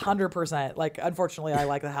 et cetera. 100%. Like, unfortunately, I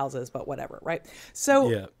like the houses, but whatever, right?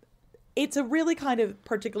 So it's a really kind of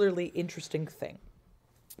particularly interesting thing.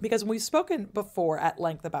 Because we've spoken before at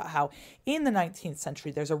length about how in the 19th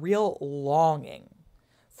century, there's a real longing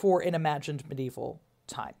for an imagined medieval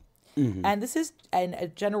time. Mm-hmm. And this is a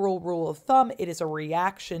general rule of thumb. It is a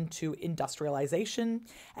reaction to industrialization.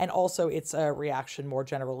 And also it's a reaction more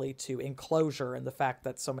generally to enclosure and the fact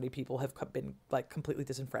that so many people have been like completely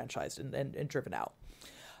disenfranchised and driven out.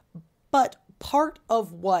 But part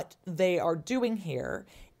of what they are doing here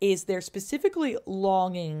is they're specifically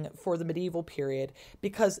longing for the medieval period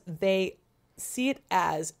because they see it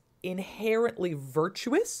as inherently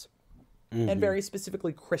virtuous and very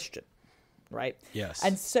specifically Christian, right? Yes.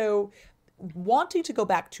 And so wanting to go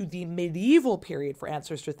back to the medieval period for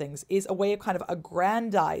answers to things is a way of kind of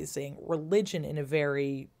aggrandizing religion in a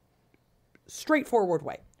very straightforward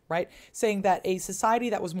way, right? Saying that a society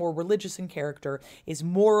that was more religious in character is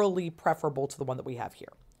morally preferable to the one that we have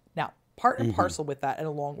here. Now, part and parcel with that, and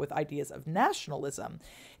along with ideas of nationalism,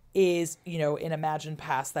 is, you know, an imagined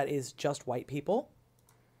past that is just white people,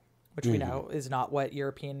 which we know is not what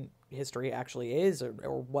European history actually is,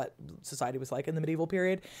 or what society was like in the medieval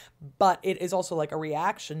period. But it is also like a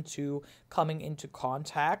reaction to coming into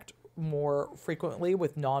contact more frequently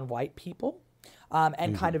with non-white people,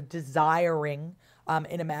 and kind of desiring an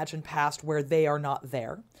imagined past where they are not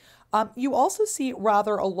there. You also see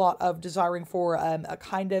rather a lot of desiring for a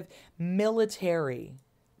kind of military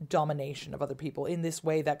domination of other people in this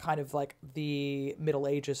way that kind of like the Middle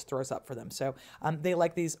Ages throws up for them. So they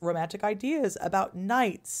like these romantic ideas about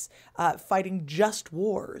knights fighting just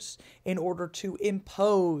wars in order to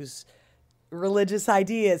impose religious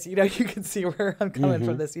ideas. You know, you can see where I'm coming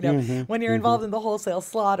from this. You know, when you're involved in the wholesale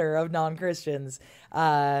slaughter of non-Christians,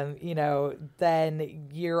 you know, then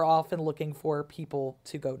you're often looking for people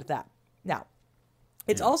to go to that. Now,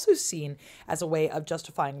 it's also seen as a way of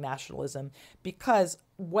justifying nationalism because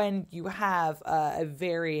when you have a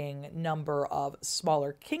varying number of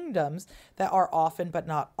smaller kingdoms that are often but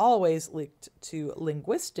not always linked to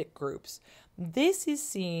linguistic groups, this is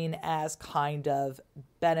seen as kind of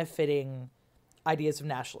benefiting ideas of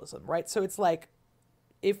nationalism, right? So it's like,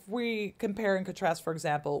 if we compare and contrast, for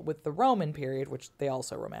example, with the Roman period, which they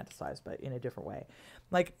also romanticize, but in a different way,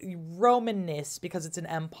 like Romanness, because it's an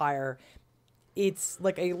empire, it's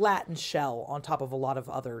like a Latin shell on top of a lot of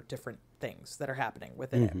other different things that are happening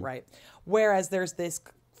within it, right? Whereas there's this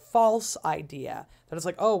false idea that it's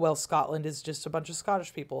like, oh, well, Scotland is just a bunch of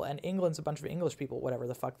Scottish people, and England's a bunch of English people, whatever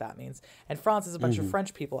the fuck that means, and France is a bunch of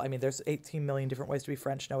French people. I mean, there's 18 million different ways to be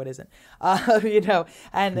French. No, it isn't. You know,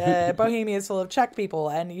 and Bohemia is full of Czech people,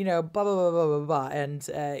 and, you know, blah, blah, blah, blah, blah, blah.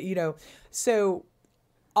 And, you know, so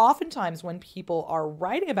oftentimes when people are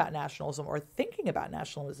writing about nationalism or thinking about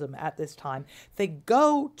nationalism at this time, they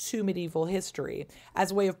go to medieval history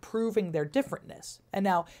as a way of proving their differentness. And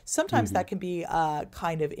now sometimes that can be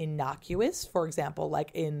kind of innocuous. For example,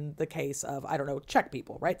 like in the case of, I don't know, Czech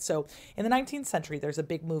people, right? So in the 19th century, there's a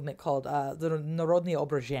big movement called the Narodní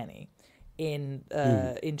obrožení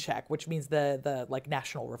in Czech, which means the like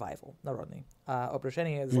national revival. Narodní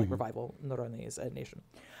obrožení is like revival. Narodní is a nation.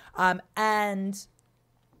 And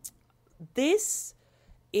this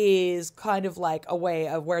is kind of like a way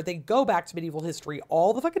of where they go back to medieval history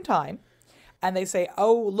all the fucking time. And they say,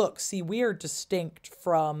 oh, look, see, we are distinct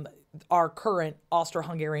from our current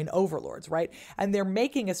Austro-Hungarian overlords, right? And they're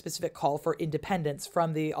making a specific call for independence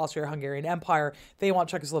from the Austro-Hungarian Empire. They want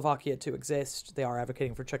Czechoslovakia to exist. They are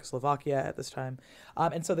advocating for Czechoslovakia at this time.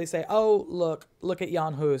 And so they say, oh, look at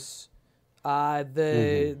Jan Hus.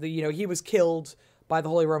 The you know, he was killed by the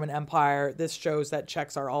Holy Roman Empire. This shows that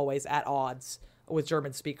Czechs are always at odds with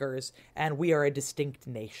German speakers, and we are a distinct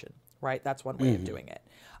nation, right? That's one way of doing it.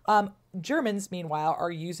 Germans, meanwhile, are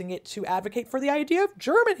using it to advocate for the idea of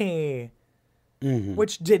Germany,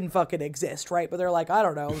 which didn't fucking exist, right? But they're like, I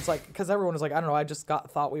don't know. It's like, because everyone was like, I don't know, I just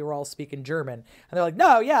thought we were all speaking German. And they're like,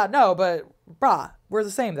 no, but brah, we're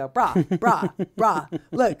the same though.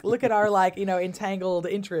 Brah. Look at our, like, you know, entangled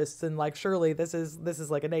interests, and like, surely this is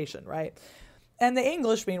like a nation, right? And the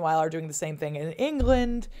English, meanwhile, are doing the same thing in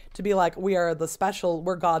England to be like, we're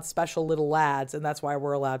God's special little lads, and that's why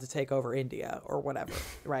we're allowed to take over India or whatever,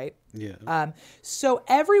 right? Yeah. So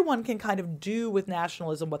everyone can kind of do with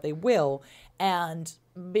nationalism what they will, and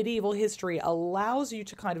medieval history allows you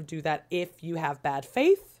to kind of do that if you have bad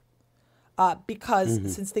faith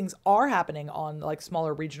because since things are happening on like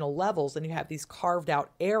smaller regional levels and you have these carved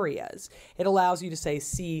out areas, it allows you to say,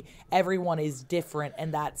 see, everyone is different,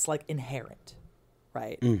 and that's like inherent,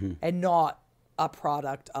 right? And not a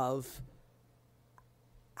product of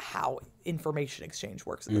how information exchange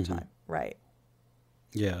works at the time, right?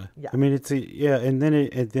 Yeah. I mean, and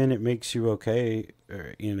then it makes you okay,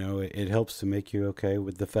 or, you know, it helps to make you okay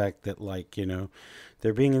with the fact that, like, you know,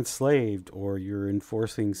 they're being enslaved, or you're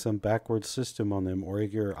enforcing some backward system on them, or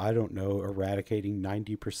you're, I don't know, eradicating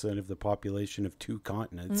 90% of the population of 2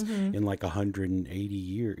 continents in like 180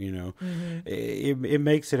 years, you know. It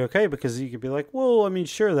makes it okay, because you could be like, well, I mean,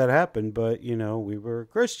 sure, that happened, but, you know, we were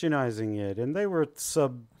Christianizing it, and they were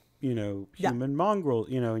human mongrel,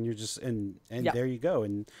 you know, and you're just, and there you go.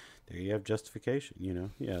 And there you have justification, you know?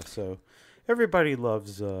 Yeah. So everybody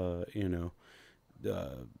loves,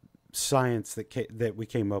 science that we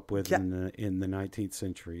came up with in the 19th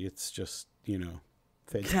century. It's just, you know,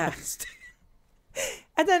 fantastic.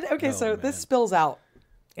 And then, this spills out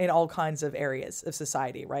in all kinds of areas of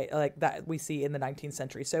society, right? Like that we see in the 19th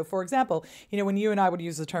century. So for example, you know, when you and I would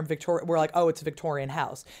use the term Victorian, we're like, oh, it's a Victorian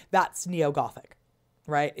house. That's neo-Gothic.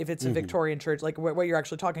 Right? If it's a Victorian church, like what you're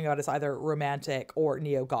actually talking about is either Romantic or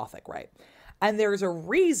Neo-Gothic, right? And there's a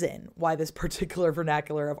reason why this particular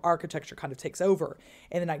vernacular of architecture kind of takes over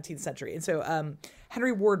in the 19th century. And so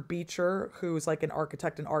Henry Ward Beecher, who's like an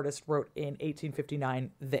architect and artist, wrote in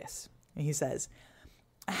 1859 this. And he says,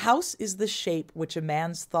 "A house is the shape which a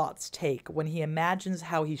man's thoughts take when he imagines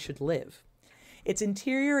how he should live. Its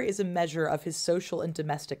interior is a measure of his social and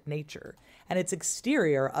domestic nature, and its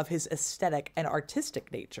exterior of his aesthetic and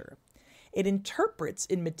artistic nature. It interprets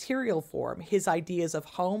in material form his ideas of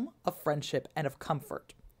home, of friendship, and of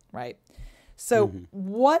comfort," right? So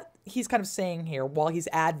what he's kind of saying here, while he's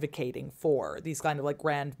advocating for these kind of like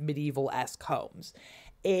grand medieval-esque homes,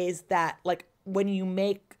 is that like when you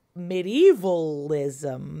make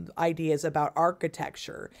medievalism ideas about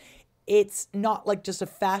architecture, it's not like just a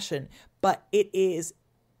fashion, but it is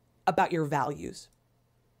about your values.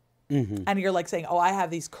 And you're like saying, oh, I have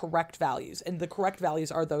these correct values. And the correct values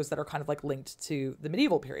are those that are kind of like linked to the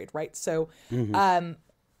medieval period, right? So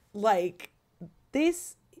like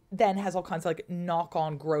this then has all kinds of like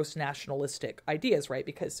knock-on gross nationalistic ideas, right?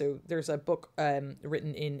 Because so there's a book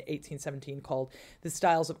written in 1817 called The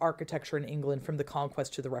Styles of Architecture in England from the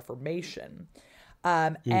Conquest to the Reformation.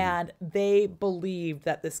 And they believed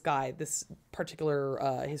that this guy, this particular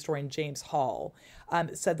historian, James Hall,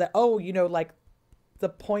 said that, oh, you know, like the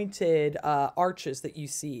pointed arches that you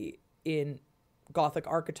see in Gothic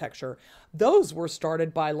architecture, those were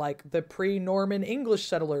started by like the pre-Norman English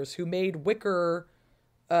settlers who made wicker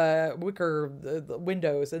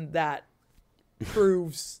windows, and that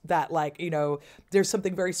proves that, like, you know, there's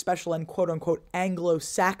something very special and quote unquote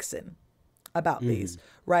Anglo-Saxon about these,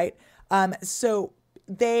 right? So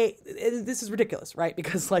this is ridiculous, right?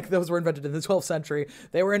 Because like those were invented in the 12th century.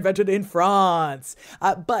 They were invented in France.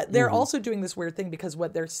 But they're also doing this weird thing, because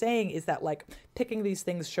what they're saying is that like picking these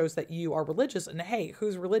things shows that you are religious. And hey,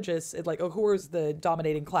 who's religious? Like, oh, who is the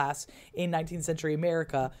dominating class in 19th century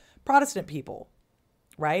America? Protestant people,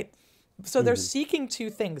 right? So they're seeking two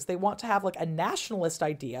things. They want to have like a nationalist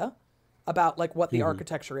idea about like what the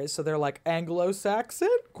architecture is. So they're like Anglo-Saxon ?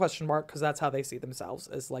 Because that's how they see themselves,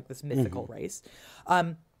 as like this mythical race.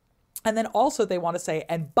 And then also they want to say,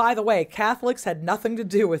 and by the way, Catholics had nothing to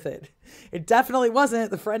do with it. It definitely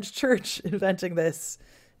wasn't the French church inventing this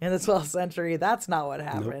in the 12th century. That's not what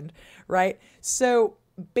happened, right? So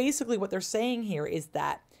basically what they're saying here is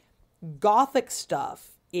that Gothic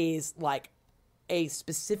stuff is like a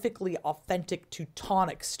specifically authentic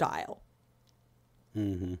Teutonic style.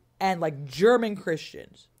 And like German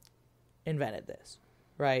Christians invented this,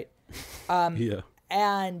 right?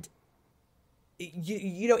 And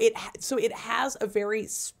you know, it has a very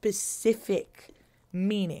specific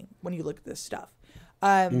meaning when you look at this stuff.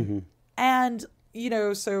 And you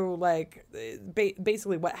know, so like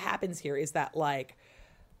basically what happens here is that like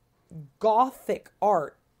Gothic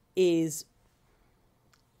art is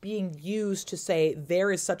being used to say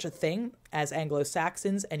there is such a thing as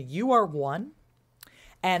Anglo-Saxons and you are one.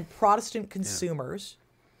 And Protestant consumers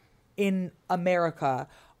in America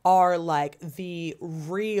are like the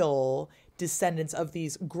real descendants of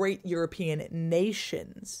these great European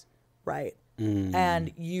nations, right?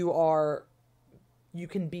 And you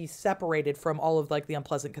can be separated from all of like the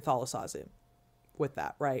unpleasant Catholicism with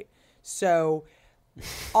that, right? So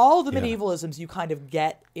all the medievalisms you kind of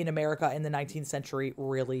get in America in the 19th century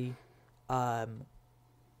really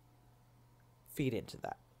feed into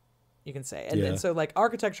that, you can say. And so like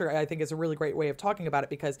architecture, I think, is a really great way of talking about it,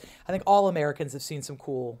 because I think all Americans have seen some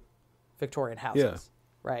cool Victorian houses,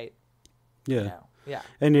 right? Yeah. You know, yeah.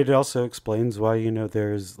 And it also explains why, you know,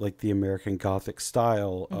 there's like the American Gothic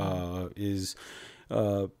style is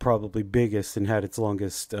probably biggest and had its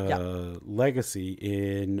longest legacy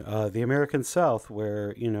in the American South,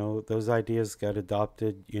 where, you know, those ideas got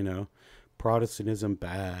adopted, you know, Protestantism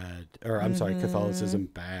bad, or I'm sorry, Catholicism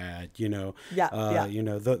bad, you know. You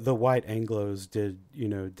know, the white Anglos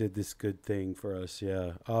did this good thing for us.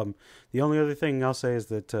 The only other thing I'll say is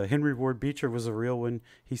that Henry Ward Beecher was a real one.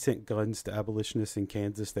 He sent guns to abolitionists in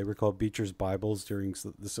Kansas. They were called Beecher's Bibles during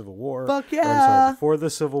the Civil War. Fuck yeah. Or, I'm sorry, before the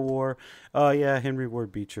Civil War. Henry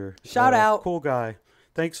Ward Beecher. Shout out. Cool guy.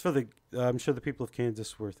 Thanks for the I'm sure the people of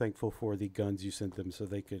Kansas were thankful for the guns you sent them so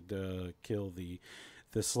they could kill the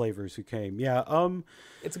slavers who came.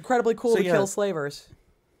 It's incredibly cool to kill slavers.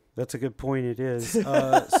 That's a good point. It is.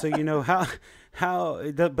 So you know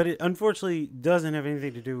but it unfortunately doesn't have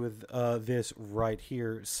anything to do with this right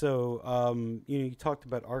here. So you know, you talked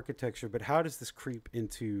about architecture, but how does this creep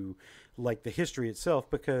into like the history itself?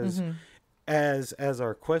 Because as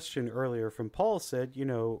our question earlier from Paul said, you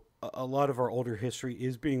know, a lot of our older history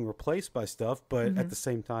is being replaced by stuff, but at the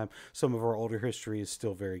same time, some of our older history is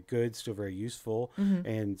still very good, still very useful,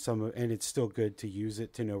 and it's still good to use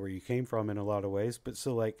it to know where you came from in a lot of ways. But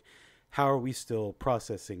so, like, how are we still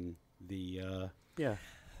processing the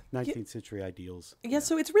 19th century ideals?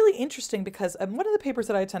 So it's really interesting because one of the papers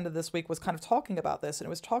that I attended this week was kind of talking about this, and it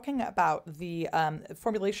was talking about the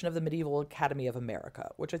formulation of the Medieval Academy of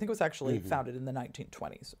America, which I think was actually founded in the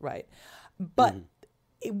 1920s, right? But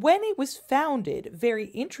when it was founded, very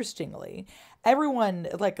interestingly, everyone,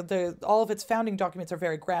 like, all of its founding documents are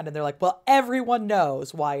very grand, and they're like, well, everyone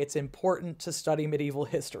knows why it's important to study medieval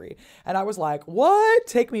history. And I was like, what?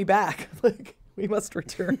 Take me back. Like, we must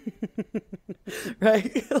return.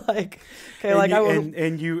 Right? Like, okay,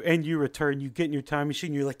 and you return, you get in your time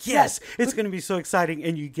machine, you're like, yes, it's going to be so exciting.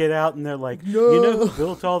 And you get out and they're like, no. You know who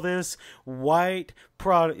built all this? White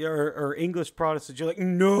or English Protestants. You're like,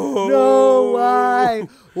 no, why?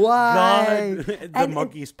 God, the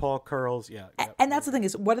monkey's paw curls. And that's the thing,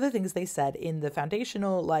 is one of the things they said in the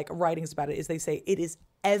foundational, like, writings about it is they say it is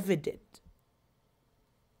evident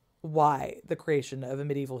why the creation of a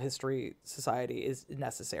medieval history society is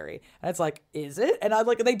necessary. And it's like, is it? And I'm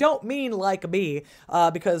like, they don't mean like me,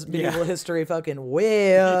 because medieval history fucking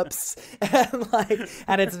whips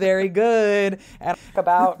and it's very good and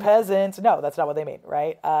about peasants. No, that's not what they mean,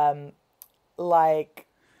 right?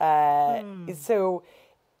 So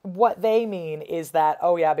what they mean is that,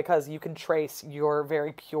 because you can trace your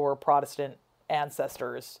very pure Protestant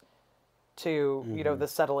ancestors to, you know, the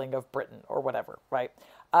settling of Britain or whatever, right?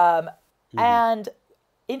 And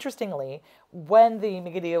interestingly, when the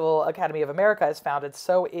Medieval Academy of America is founded,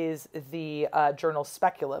 so is the journal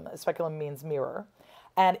Speculum. Speculum means mirror.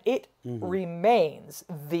 And it remains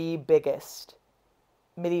the biggest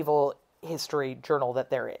medieval history journal that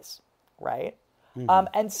there is, right?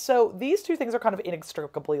 And so these two things are kind of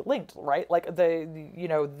inextricably linked, right? Like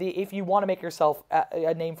if you want to make yourself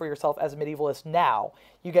a name for yourself as a medievalist now,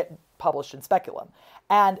 you get published in Speculum.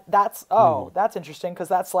 And that's, that's interesting, because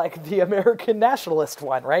that's like the American nationalist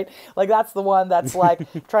one, right? Like, that's the one that's like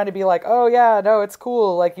trying to be like, oh yeah, no, it's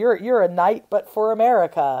cool. Like, you're a knight, but for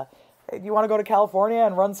America. You want to go to California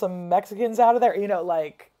and run some Mexicans out of there? You know,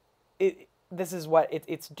 like, this is what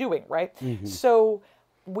it's doing, right? So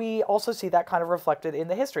we also see that kind of reflected in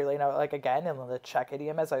the history, you know, like, again, in the Czech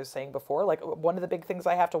idiom, as I was saying before, like, one of the big things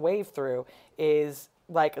I have to wave through is,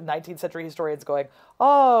 like, 19th century historians going,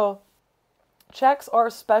 oh, Czechs are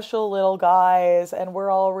special little guys and we're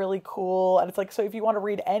all really cool. And it's like, so if you want to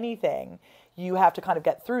read anything, you have to kind of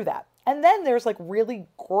get through that. And then there's, like, really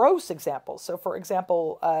gross examples. So, for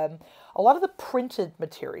example, a lot of the printed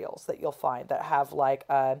materials that you'll find that have, like,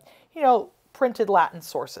 printed Latin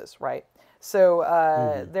sources, right?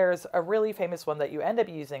 So there's a really famous one that you end up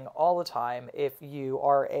using all the time if you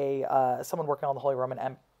are someone working on the Holy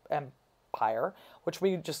Roman Empire, which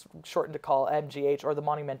we just shortened to call MGH, or the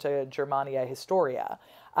Monumenta Germaniae Historia.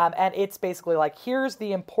 And it's basically like, here's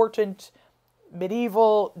the important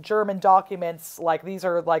medieval German documents. Like, these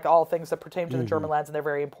are, like, all things that pertain to the German lands, and they're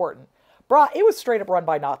very important. Bruh, it was straight up run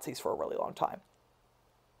by Nazis for a really long time.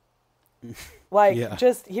 Like,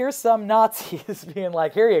 just, here's some Nazis being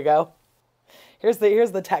like, here you go. Here's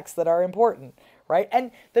the texts that are important, right?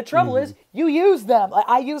 And the trouble is, you use them. Like,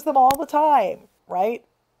 I use them all the time, right?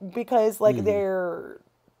 Because, like, they're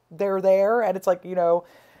there, and it's like, you know,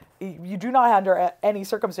 you do not under any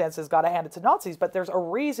circumstances got to hand it to Nazis, but there's a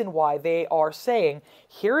reason why they are saying,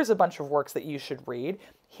 here is a bunch of works that you should read.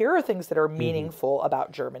 Here are things that are meaningful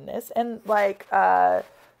about Germanness. And, like,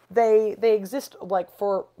 they exist like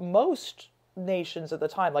for most nations at the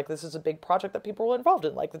time. Like this is a big project that people were involved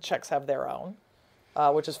in. Like the Czechs have their own,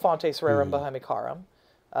 which is Fontes Rerum Bohemicarum,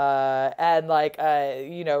 and like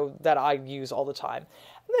that I use all the time.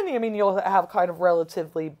 And then I mean you'll have kind of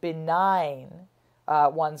relatively benign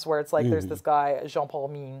ones where it's like there's this guy Jean-Paul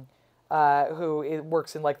Mine, who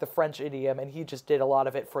works in like the French idiom, and he just did a lot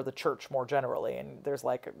of it for the church more generally. And there's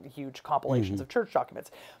like huge compilations of church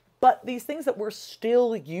documents. But these things that we're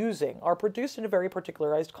still using are produced in a very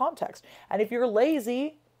particularized context. And if you're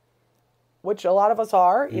lazy, which a lot of us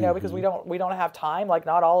are, because we don't have time, like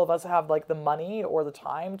not all of us have like the money or the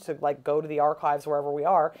time to like go to the archives wherever we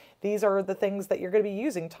are. These are the things that you're going to be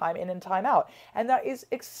using time in and time out. And that is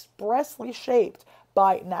expressly shaped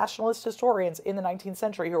by nationalist historians in the 19th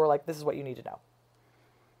century who were like, this is what you need to know.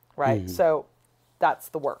 Right? So that's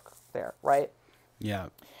the work there, right? Yeah.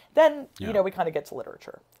 Then, we kind of get to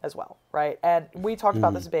literature as well, right? And we talked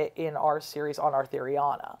about this a bit in our series on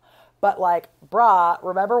Arthuriana. But like,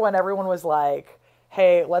 remember when everyone was like,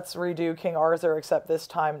 hey, let's redo King Arthur, except this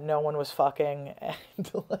time no one was fucking,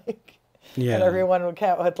 and like... Yeah. And everyone would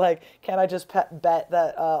can I just bet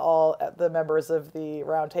that all the members of the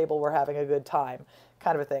round table were having a good time,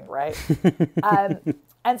 kind of a thing, right?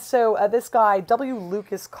 And so this guy, W.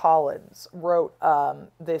 Lucas Collins, wrote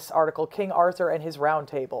this article, King Arthur and His Round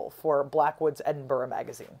Table, for Blackwood's Edinburgh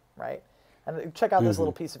magazine, right? And check out this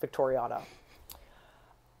little piece of Victoriana.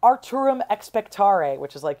 Arturum expectare,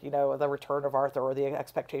 which is like, the return of Arthur or the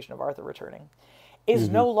expectation of Arthur returning, is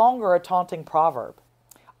no longer a taunting proverb.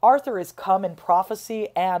 Arthur is come in prophecy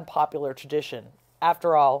and popular tradition.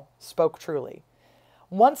 After all, spoke truly.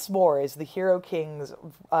 Once more is the hero king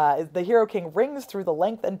rings through the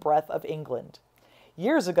length and breadth of England.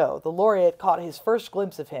 Years ago, the laureate caught his first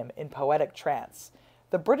glimpse of him in poetic trance.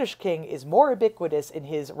 The British king is more ubiquitous in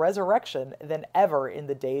his resurrection than ever in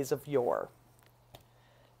the days of yore.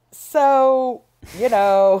 So,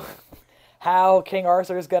 how King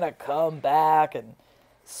Arthur is going to come back and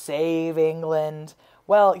save England.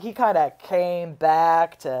 Well, he kind of came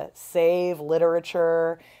back to save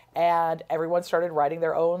literature, and everyone started writing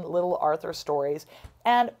their own little Arthur stories.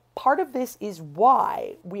 And part of this is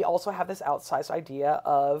why we also have this outsized idea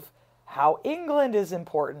of how England is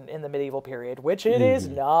important in the medieval period, which it is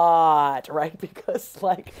not, right? Because,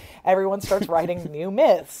 like, everyone starts writing new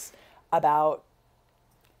myths about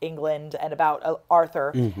England and about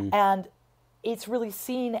Arthur, and it's really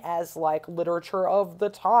seen as like literature of the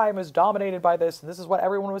time is dominated by this, and this is what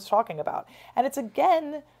everyone was talking about. And it's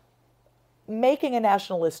again making a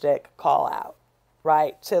nationalistic call out,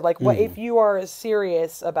 right? So like what if you are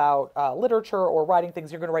serious about literature or writing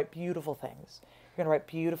things, you're going to write beautiful things. You're going to write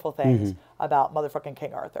beautiful things about motherfucking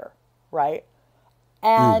King Arthur, right?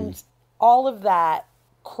 And all of that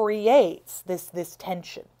creates this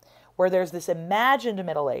tension where there's this imagined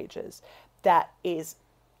Middle Ages that is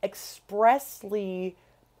expressly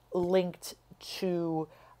linked to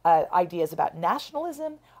ideas about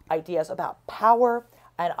nationalism, ideas about power,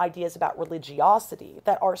 and ideas about religiosity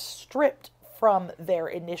that are stripped from their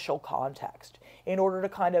initial context in order to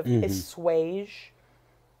kind of assuage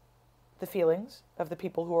the feelings of the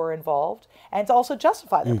people who are involved and to also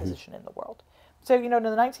justify their position in the world. So, the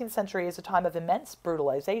 19th century is a time of immense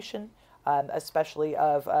brutalization, especially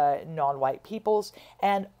of non-white peoples.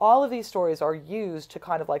 And all of these stories are used to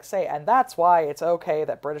kind of like say, and that's why it's okay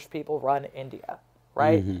that British people run India,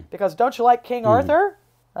 right? Because don't you like King Arthur?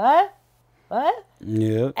 Huh?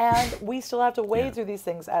 Yeah. And we still have to wade through these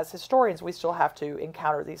things as historians. We still have to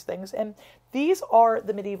encounter these things. And these are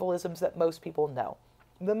the medievalisms that most people know.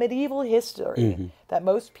 The medieval history that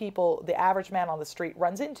most people, the average man on the street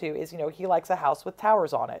runs into is, he likes a house with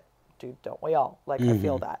towers on it. Dude, don't we all? Like, I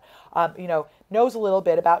feel that. Knows a little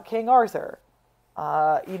bit about King Arthur.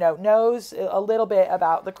 Knows a little bit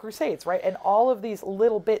about the Crusades, right? And all of these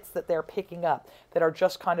little bits that they're picking up that are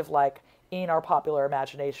just kind of like in our popular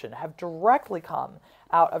imagination have directly come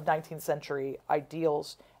out of 19th century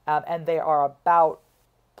ideals, and they are about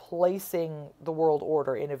placing the world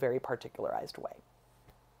order in a very particularized way.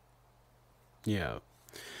 Yeah.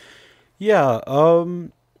 Yeah.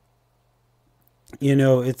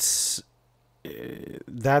 It's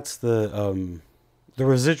that's the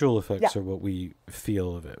residual effects are what we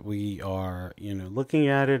feel of it. We are, looking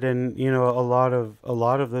at it, and a lot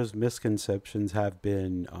of those misconceptions have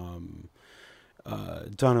been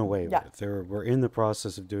done away with. We're in the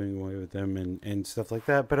process of doing away with them and stuff like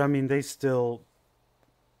that. But I mean, they still,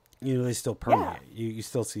 they still permeate. You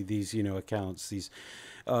still see these, accounts, these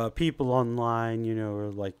people online,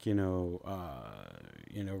 are like,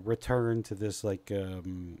 return to this like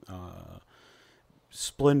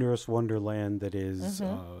splendorous wonderland that is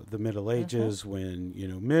the Middle Ages, when, you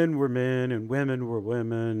know, men were men and women were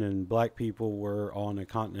women and black people were on a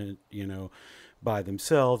continent, you know, by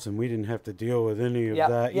themselves, and we didn't have to deal with any of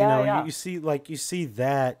that. You know, you see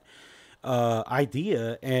that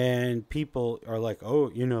idea, and people are like, oh,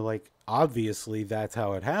 you know, like, obviously that's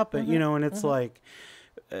how it happened, you know, and it's like,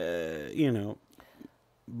 you know,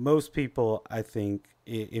 most people, I think,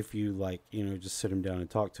 if you, like, you know, just sit them down and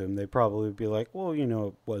talk to them, they probably would be like, well, you know,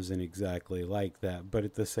 it wasn't exactly like that. But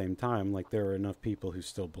at the same time, like, there are enough people who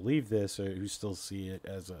still believe this, or who still see it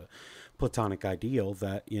as a platonic ideal,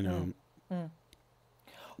 that, you know,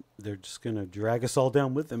 they're just going to drag us all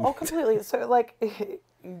down with them. Oh, completely. So, like,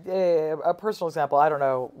 a personal example, I don't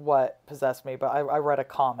know what possessed me, but I read a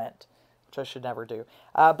comment, which I should never do,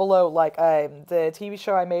 below, like, the TV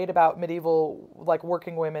show I made about medieval, like,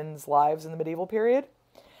 working women's lives in the medieval period.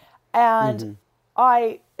 And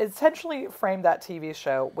I essentially framed that TV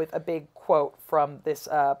show with a big quote from this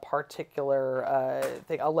particular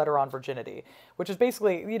thing, A Letter on Virginity, which is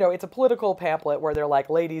basically, you know, it's a political pamphlet where they're like,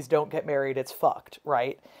 ladies, don't get married, it's fucked,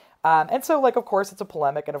 right? And so, like, of course, it's a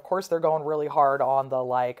polemic, and of course they're going really hard on the,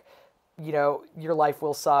 like, you know, your life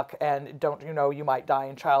will suck, and don't, you know, you might die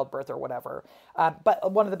in childbirth or whatever.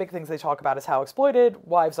 But one of the big things they talk about is how exploited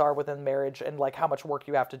wives are within marriage, and, like, how much work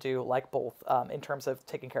you have to do, like, both in terms of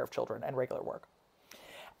taking care of children and regular work.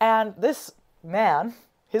 And this man,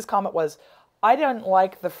 his comment was, I didn't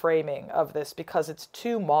like the framing of this because it's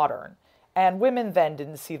too modern. And women then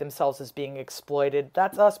didn't see themselves as being exploited.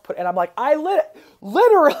 That's us and I'm like,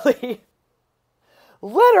 literally,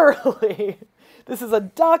 this is a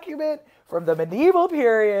document from the medieval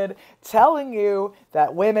period telling you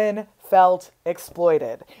that women felt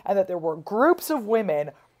exploited, and that there were groups of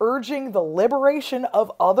women urging the liberation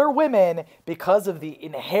of other women because of the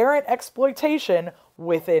inherent exploitation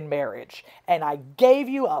within marriage. And I gave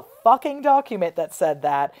you a fucking document that said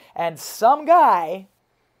that, and some guy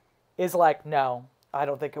is like, no, I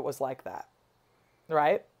don't think it was like that.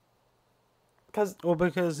 Right? Because the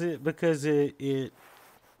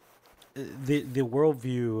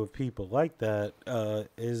worldview of people like that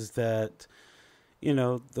is that, you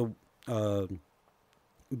know,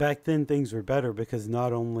 back then things were better because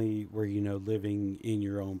not only were, you know, living in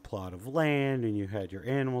your own plot of land and you had your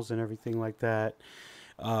animals and everything like that,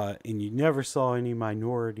 and you never saw any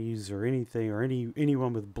minorities or anything, or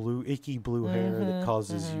anyone with icky blue hair that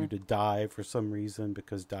causes you to die for some reason,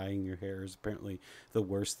 because dyeing your hair is apparently the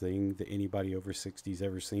worst thing that anybody over 60's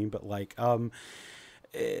ever seen. But, like,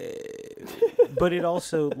 but it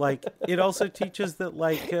also teaches that,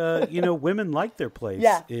 like, you know, women like their place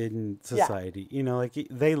in society. You know, like,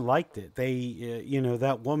 they liked it. They, you know,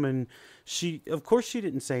 that woman, of course she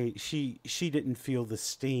didn't say, she didn't feel the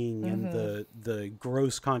sting and the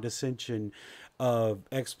gross condescension of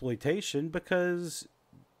exploitation, because,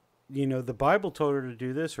 you know, the Bible told her to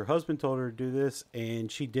do this, her husband told her to do this, and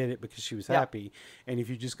she did it because she was happy. And if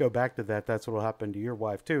you just go back to that, that's what will happen to your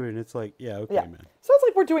wife too. And it's like, man. So it's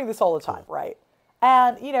like we're doing this all the time, right?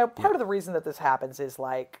 And, you know, part of the reason that this happens is,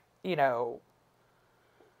 like, you know,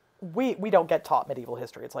 we don't get taught medieval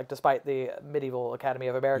history. It's like, despite the Medieval Academy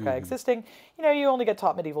of America existing, you know, you only get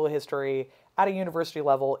taught medieval history at a university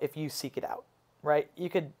level if you seek it out, right? You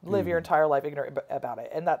could live your entire life ignorant about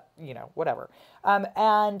it, and that, you know, whatever.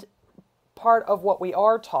 And part of what we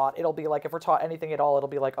are taught, it'll be like, if we're taught anything at all, it'll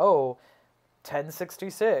be like, oh,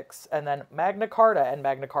 1066, and then Magna Carta, and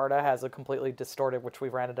Magna Carta has a completely distorted, which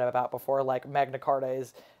we've ranted about before, like, Magna Carta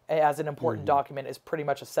is, as an important document, is pretty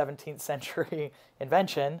much a 17th century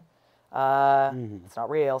invention. It's not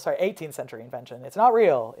real. Sorry, 18th century invention. It's not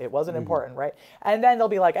real. It wasn't important, right? And then they'll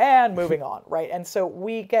be like, and moving on, right? And so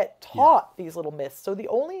we get taught these little myths. So the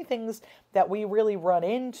only things that we really run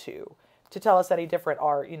into to tell us any different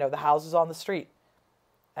are, you know, the houses on the street,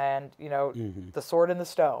 and, you know, the sword and the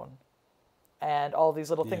stone, and all these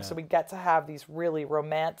little things. So we get to have these really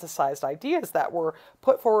romanticized ideas that were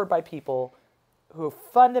put forward by people who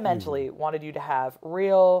fundamentally wanted you to have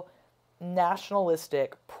real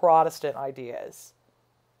nationalistic Protestant ideas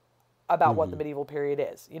about what the medieval period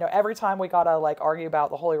is. You know, every time we gotta, like, argue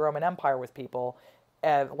about the Holy Roman Empire with people,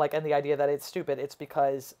 and the idea that it's stupid, it's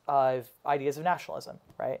because of ideas of nationalism,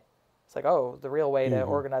 right? It's like, oh, the real way to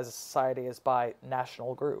organize a society is by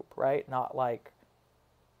national group, right? Not, like,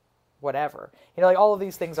 whatever. You know, like, all of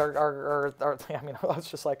these things are I mean, I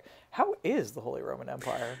was just like, how is the Holy Roman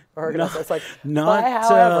Empire organized? It's like,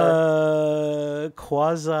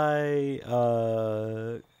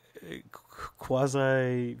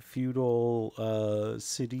 quasi feudal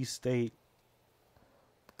city state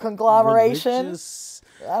conglomeration.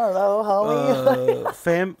 I don't know,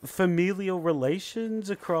 homie. Familial relations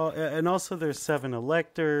across, and also there's 7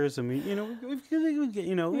 electors. I mean, you know what?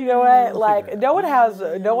 we'll Like, no one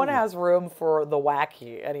has room for the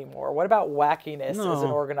wacky anymore. What about wackiness as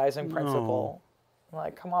an organizing principle?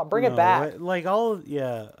 Like, come on, bring it back. Like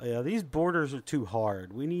these borders are too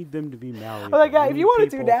hard. We need them to be malleable. Like, yeah, if you want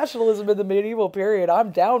to do nationalism in the medieval period,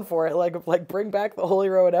 I'm down for it. Like bring back the Holy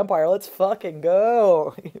Roman Empire. Let's fucking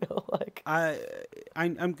go. Like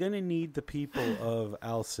I'm gonna need the people of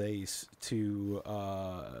Alsace to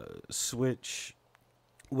switch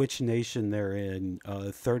which nation they're in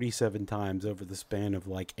 37 times over the span of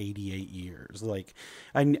like 88 years. Like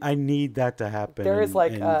I need that to happen. There is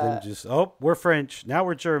like then just we're French, now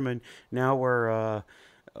we're German, now we're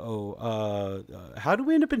how do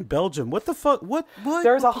we end up in Belgium? What the fuck? What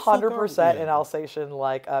there's 100% in Alsatian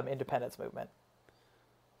like independence movement.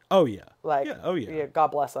 Oh yeah. Like yeah. God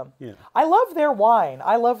bless them. Yeah. I love their wine.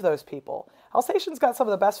 I love those people. Alsatians got some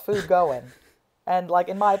of the best food going. And, like,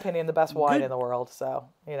 in my opinion, the best wine in the world. So,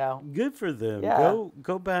 good for them. Yeah.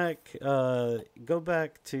 Go back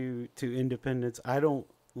to independence. I don't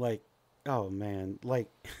like. Oh man, like,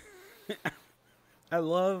 I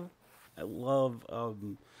love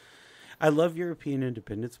European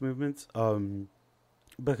independence movements.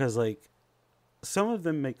 Because like some of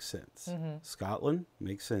them make sense. Mm-hmm. Scotland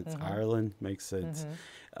makes sense. Mm-hmm. Ireland makes sense.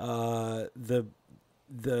 Mm-hmm.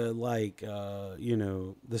 The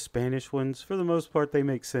Spanish ones, for the most part, they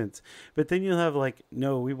make sense. But then you'll have like,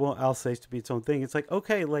 no, we want Alsace to be its own thing. It's like,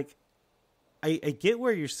 okay, like, I get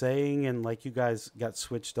where you're saying, and like you guys got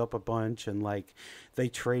switched up a bunch, and like they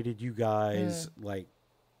traded you guys like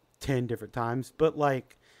 10 different times, but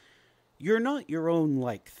like you're not your own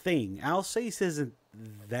like thing. Alsace isn't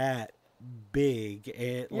that big.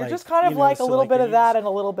 And you're just kind of like a little bit of that and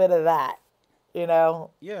a little bit of that.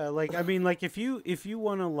 Yeah, like I mean, like if you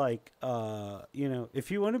want to like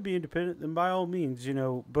if you want to be independent, then by all means,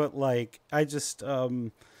 but like I just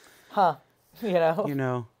the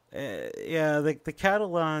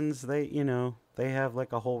Catalans, they have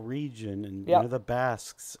like a whole region, and the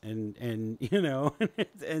Basques, and and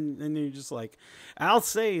you're just like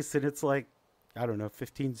Alsace, and it's like, I don't know,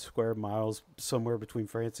 15 square miles somewhere between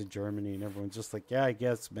France and Germany, and everyone's just like, yeah, I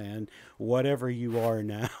guess, man, whatever you are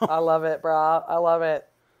now. I love it, bro. I love it.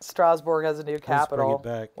 Strasbourg has a new capital. Let's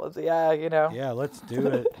bring it back. Yeah, let's do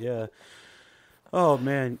it. Yeah. Oh,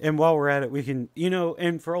 man. And while we're at it, we can,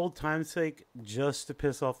 and for old time's sake, just to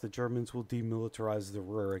piss off the Germans, we'll demilitarize the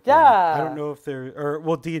Ruhr again. Yeah. I don't know if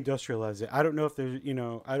we'll deindustrialize it. I don't know if there's,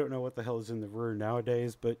 I don't know what the hell is in the Ruhr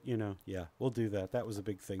nowadays, but, yeah, we'll do that. That was a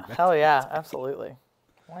big thing. Hell yeah, absolutely.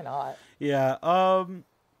 Why not? Yeah. I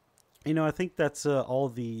think that's all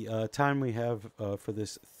the time we have for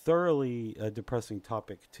this thoroughly depressing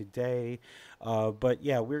topic today. But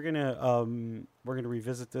yeah, we're gonna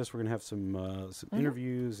revisit this. We're gonna have some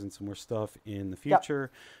interviews and some more stuff in the future.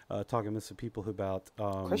 Talking with some people about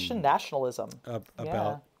Christian nationalism,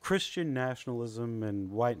 about Christian nationalism and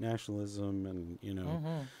white nationalism, and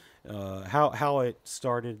how it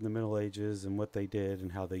started in the Middle Ages and what they did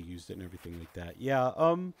and how they used it and everything like that. Yeah.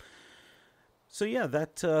 So yeah,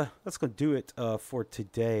 that's gonna do it for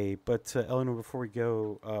today. But Eleanor, before we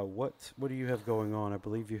go, what do you have going on? I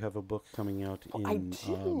believe you have a book coming out in I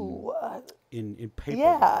do. In paper.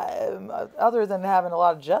 Yeah, other than having a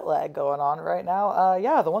lot of jet lag going on right now.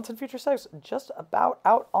 The Once and Future Sex just about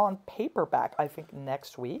out on paperback, I think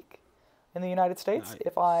next week in the United States, nice,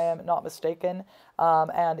 if I am not mistaken,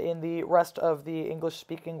 and in the rest of the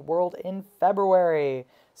English-speaking world in February.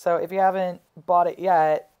 So if you haven't bought it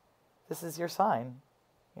yet, this is your sign,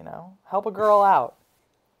 help a girl out.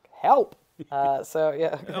 Help. So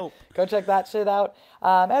yeah, help. Go check that shit out.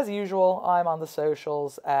 As usual, I'm on the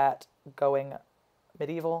socials at Going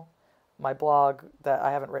Medieval. My blog that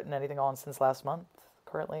I haven't written anything on since last month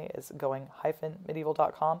currently is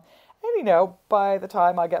going-medieval.com. And by the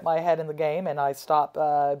time I get my head in the game and I stop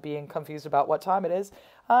being confused about what time it is,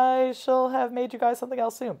 I shall have made you guys something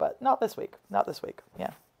else soon, but not this week.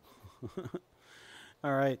 Yeah.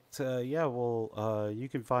 All right. You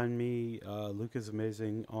can find me, Luke is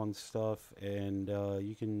Amazing, on stuff, and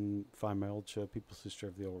you can find my old show, People's History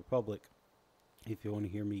of the Old Republic, if you want to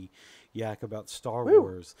hear me yak about Star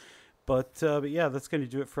Wars. But yeah, that's going to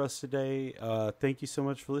do it for us today. Thank you so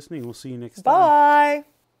much for listening. We'll see you next time. Bye.